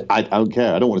 Well, I don't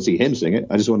care. I don't want to see him sing it.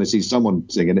 I just want to see someone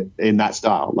singing it in that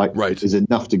style. Like, is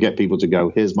enough to get people to go,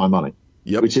 here's my money.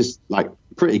 Yep. Which is like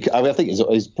pretty. I think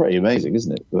it's pretty amazing,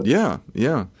 isn't it? But, yeah.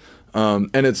 And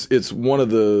it's one of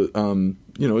the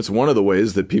it's one of the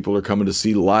ways that people are coming to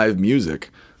see live music.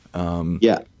 And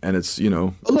it's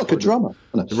oh, look, a drummer.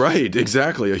 Right,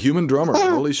 exactly, a human drummer.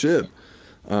 Holy shit.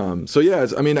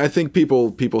 I think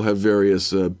people have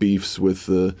various beefs with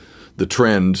the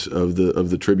trend of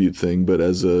the tribute thing, but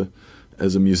as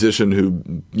a musician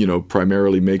who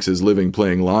primarily makes his living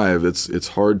playing live, it's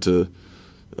hard to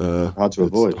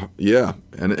avoid. Yeah,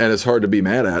 and it's hard to be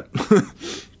mad at.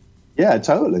 Yeah,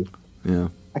 totally. Yeah,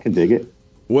 I can dig it.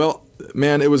 Well,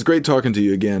 man, it was great talking to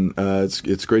you again.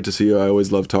 It's great to see you. I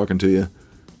always love talking to you.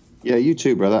 Yeah, you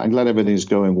too, brother. I'm glad everything's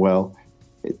going well.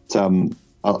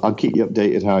 I'll keep you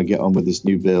updated how I get on with this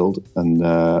new build, and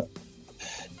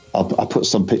I'll put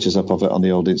some pictures up of it on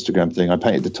the old Instagram thing. I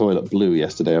painted the toilet blue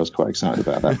yesterday. I was quite excited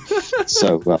about that.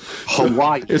 So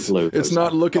Hawaii blue. It's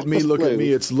not look at me, look at me.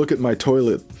 It's look at my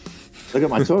toilet. Look at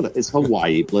my toilet. It's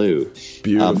Hawaii blue.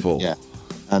 Beautiful. Yeah.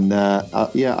 And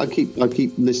I'll keep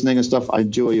listening and stuff. I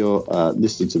enjoy your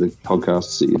listening to the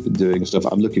podcasts that you've been doing and stuff.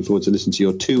 I'm looking forward to listening to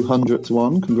your 200th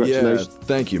one. Congratulations! Yeah,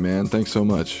 thank you, man. Thanks so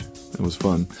much. It was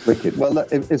fun. Wicked. Well, look,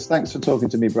 it's thanks for talking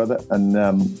to me, brother, and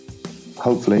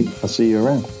hopefully I'll see you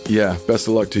around. Yeah, best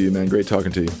of luck to you, man. Great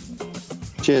talking to you.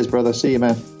 Cheers, brother. See you,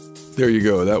 man. There you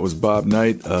go. That was Bob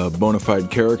Knight, a bona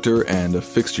fide character and a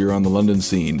fixture on the London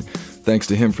scene. Thanks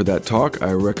to him for that talk.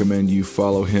 I recommend you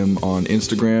follow him on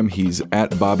Instagram. He's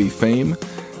at Bobby Fame,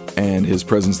 and his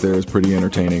presence there is pretty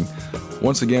entertaining.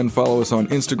 Once again, follow us on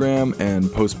Instagram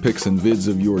and post pics and vids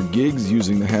of your gigs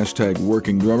using the hashtag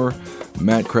WorkingDrummer.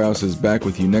 Matt Krause is back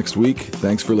with you next week.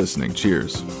 Thanks for listening.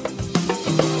 Cheers.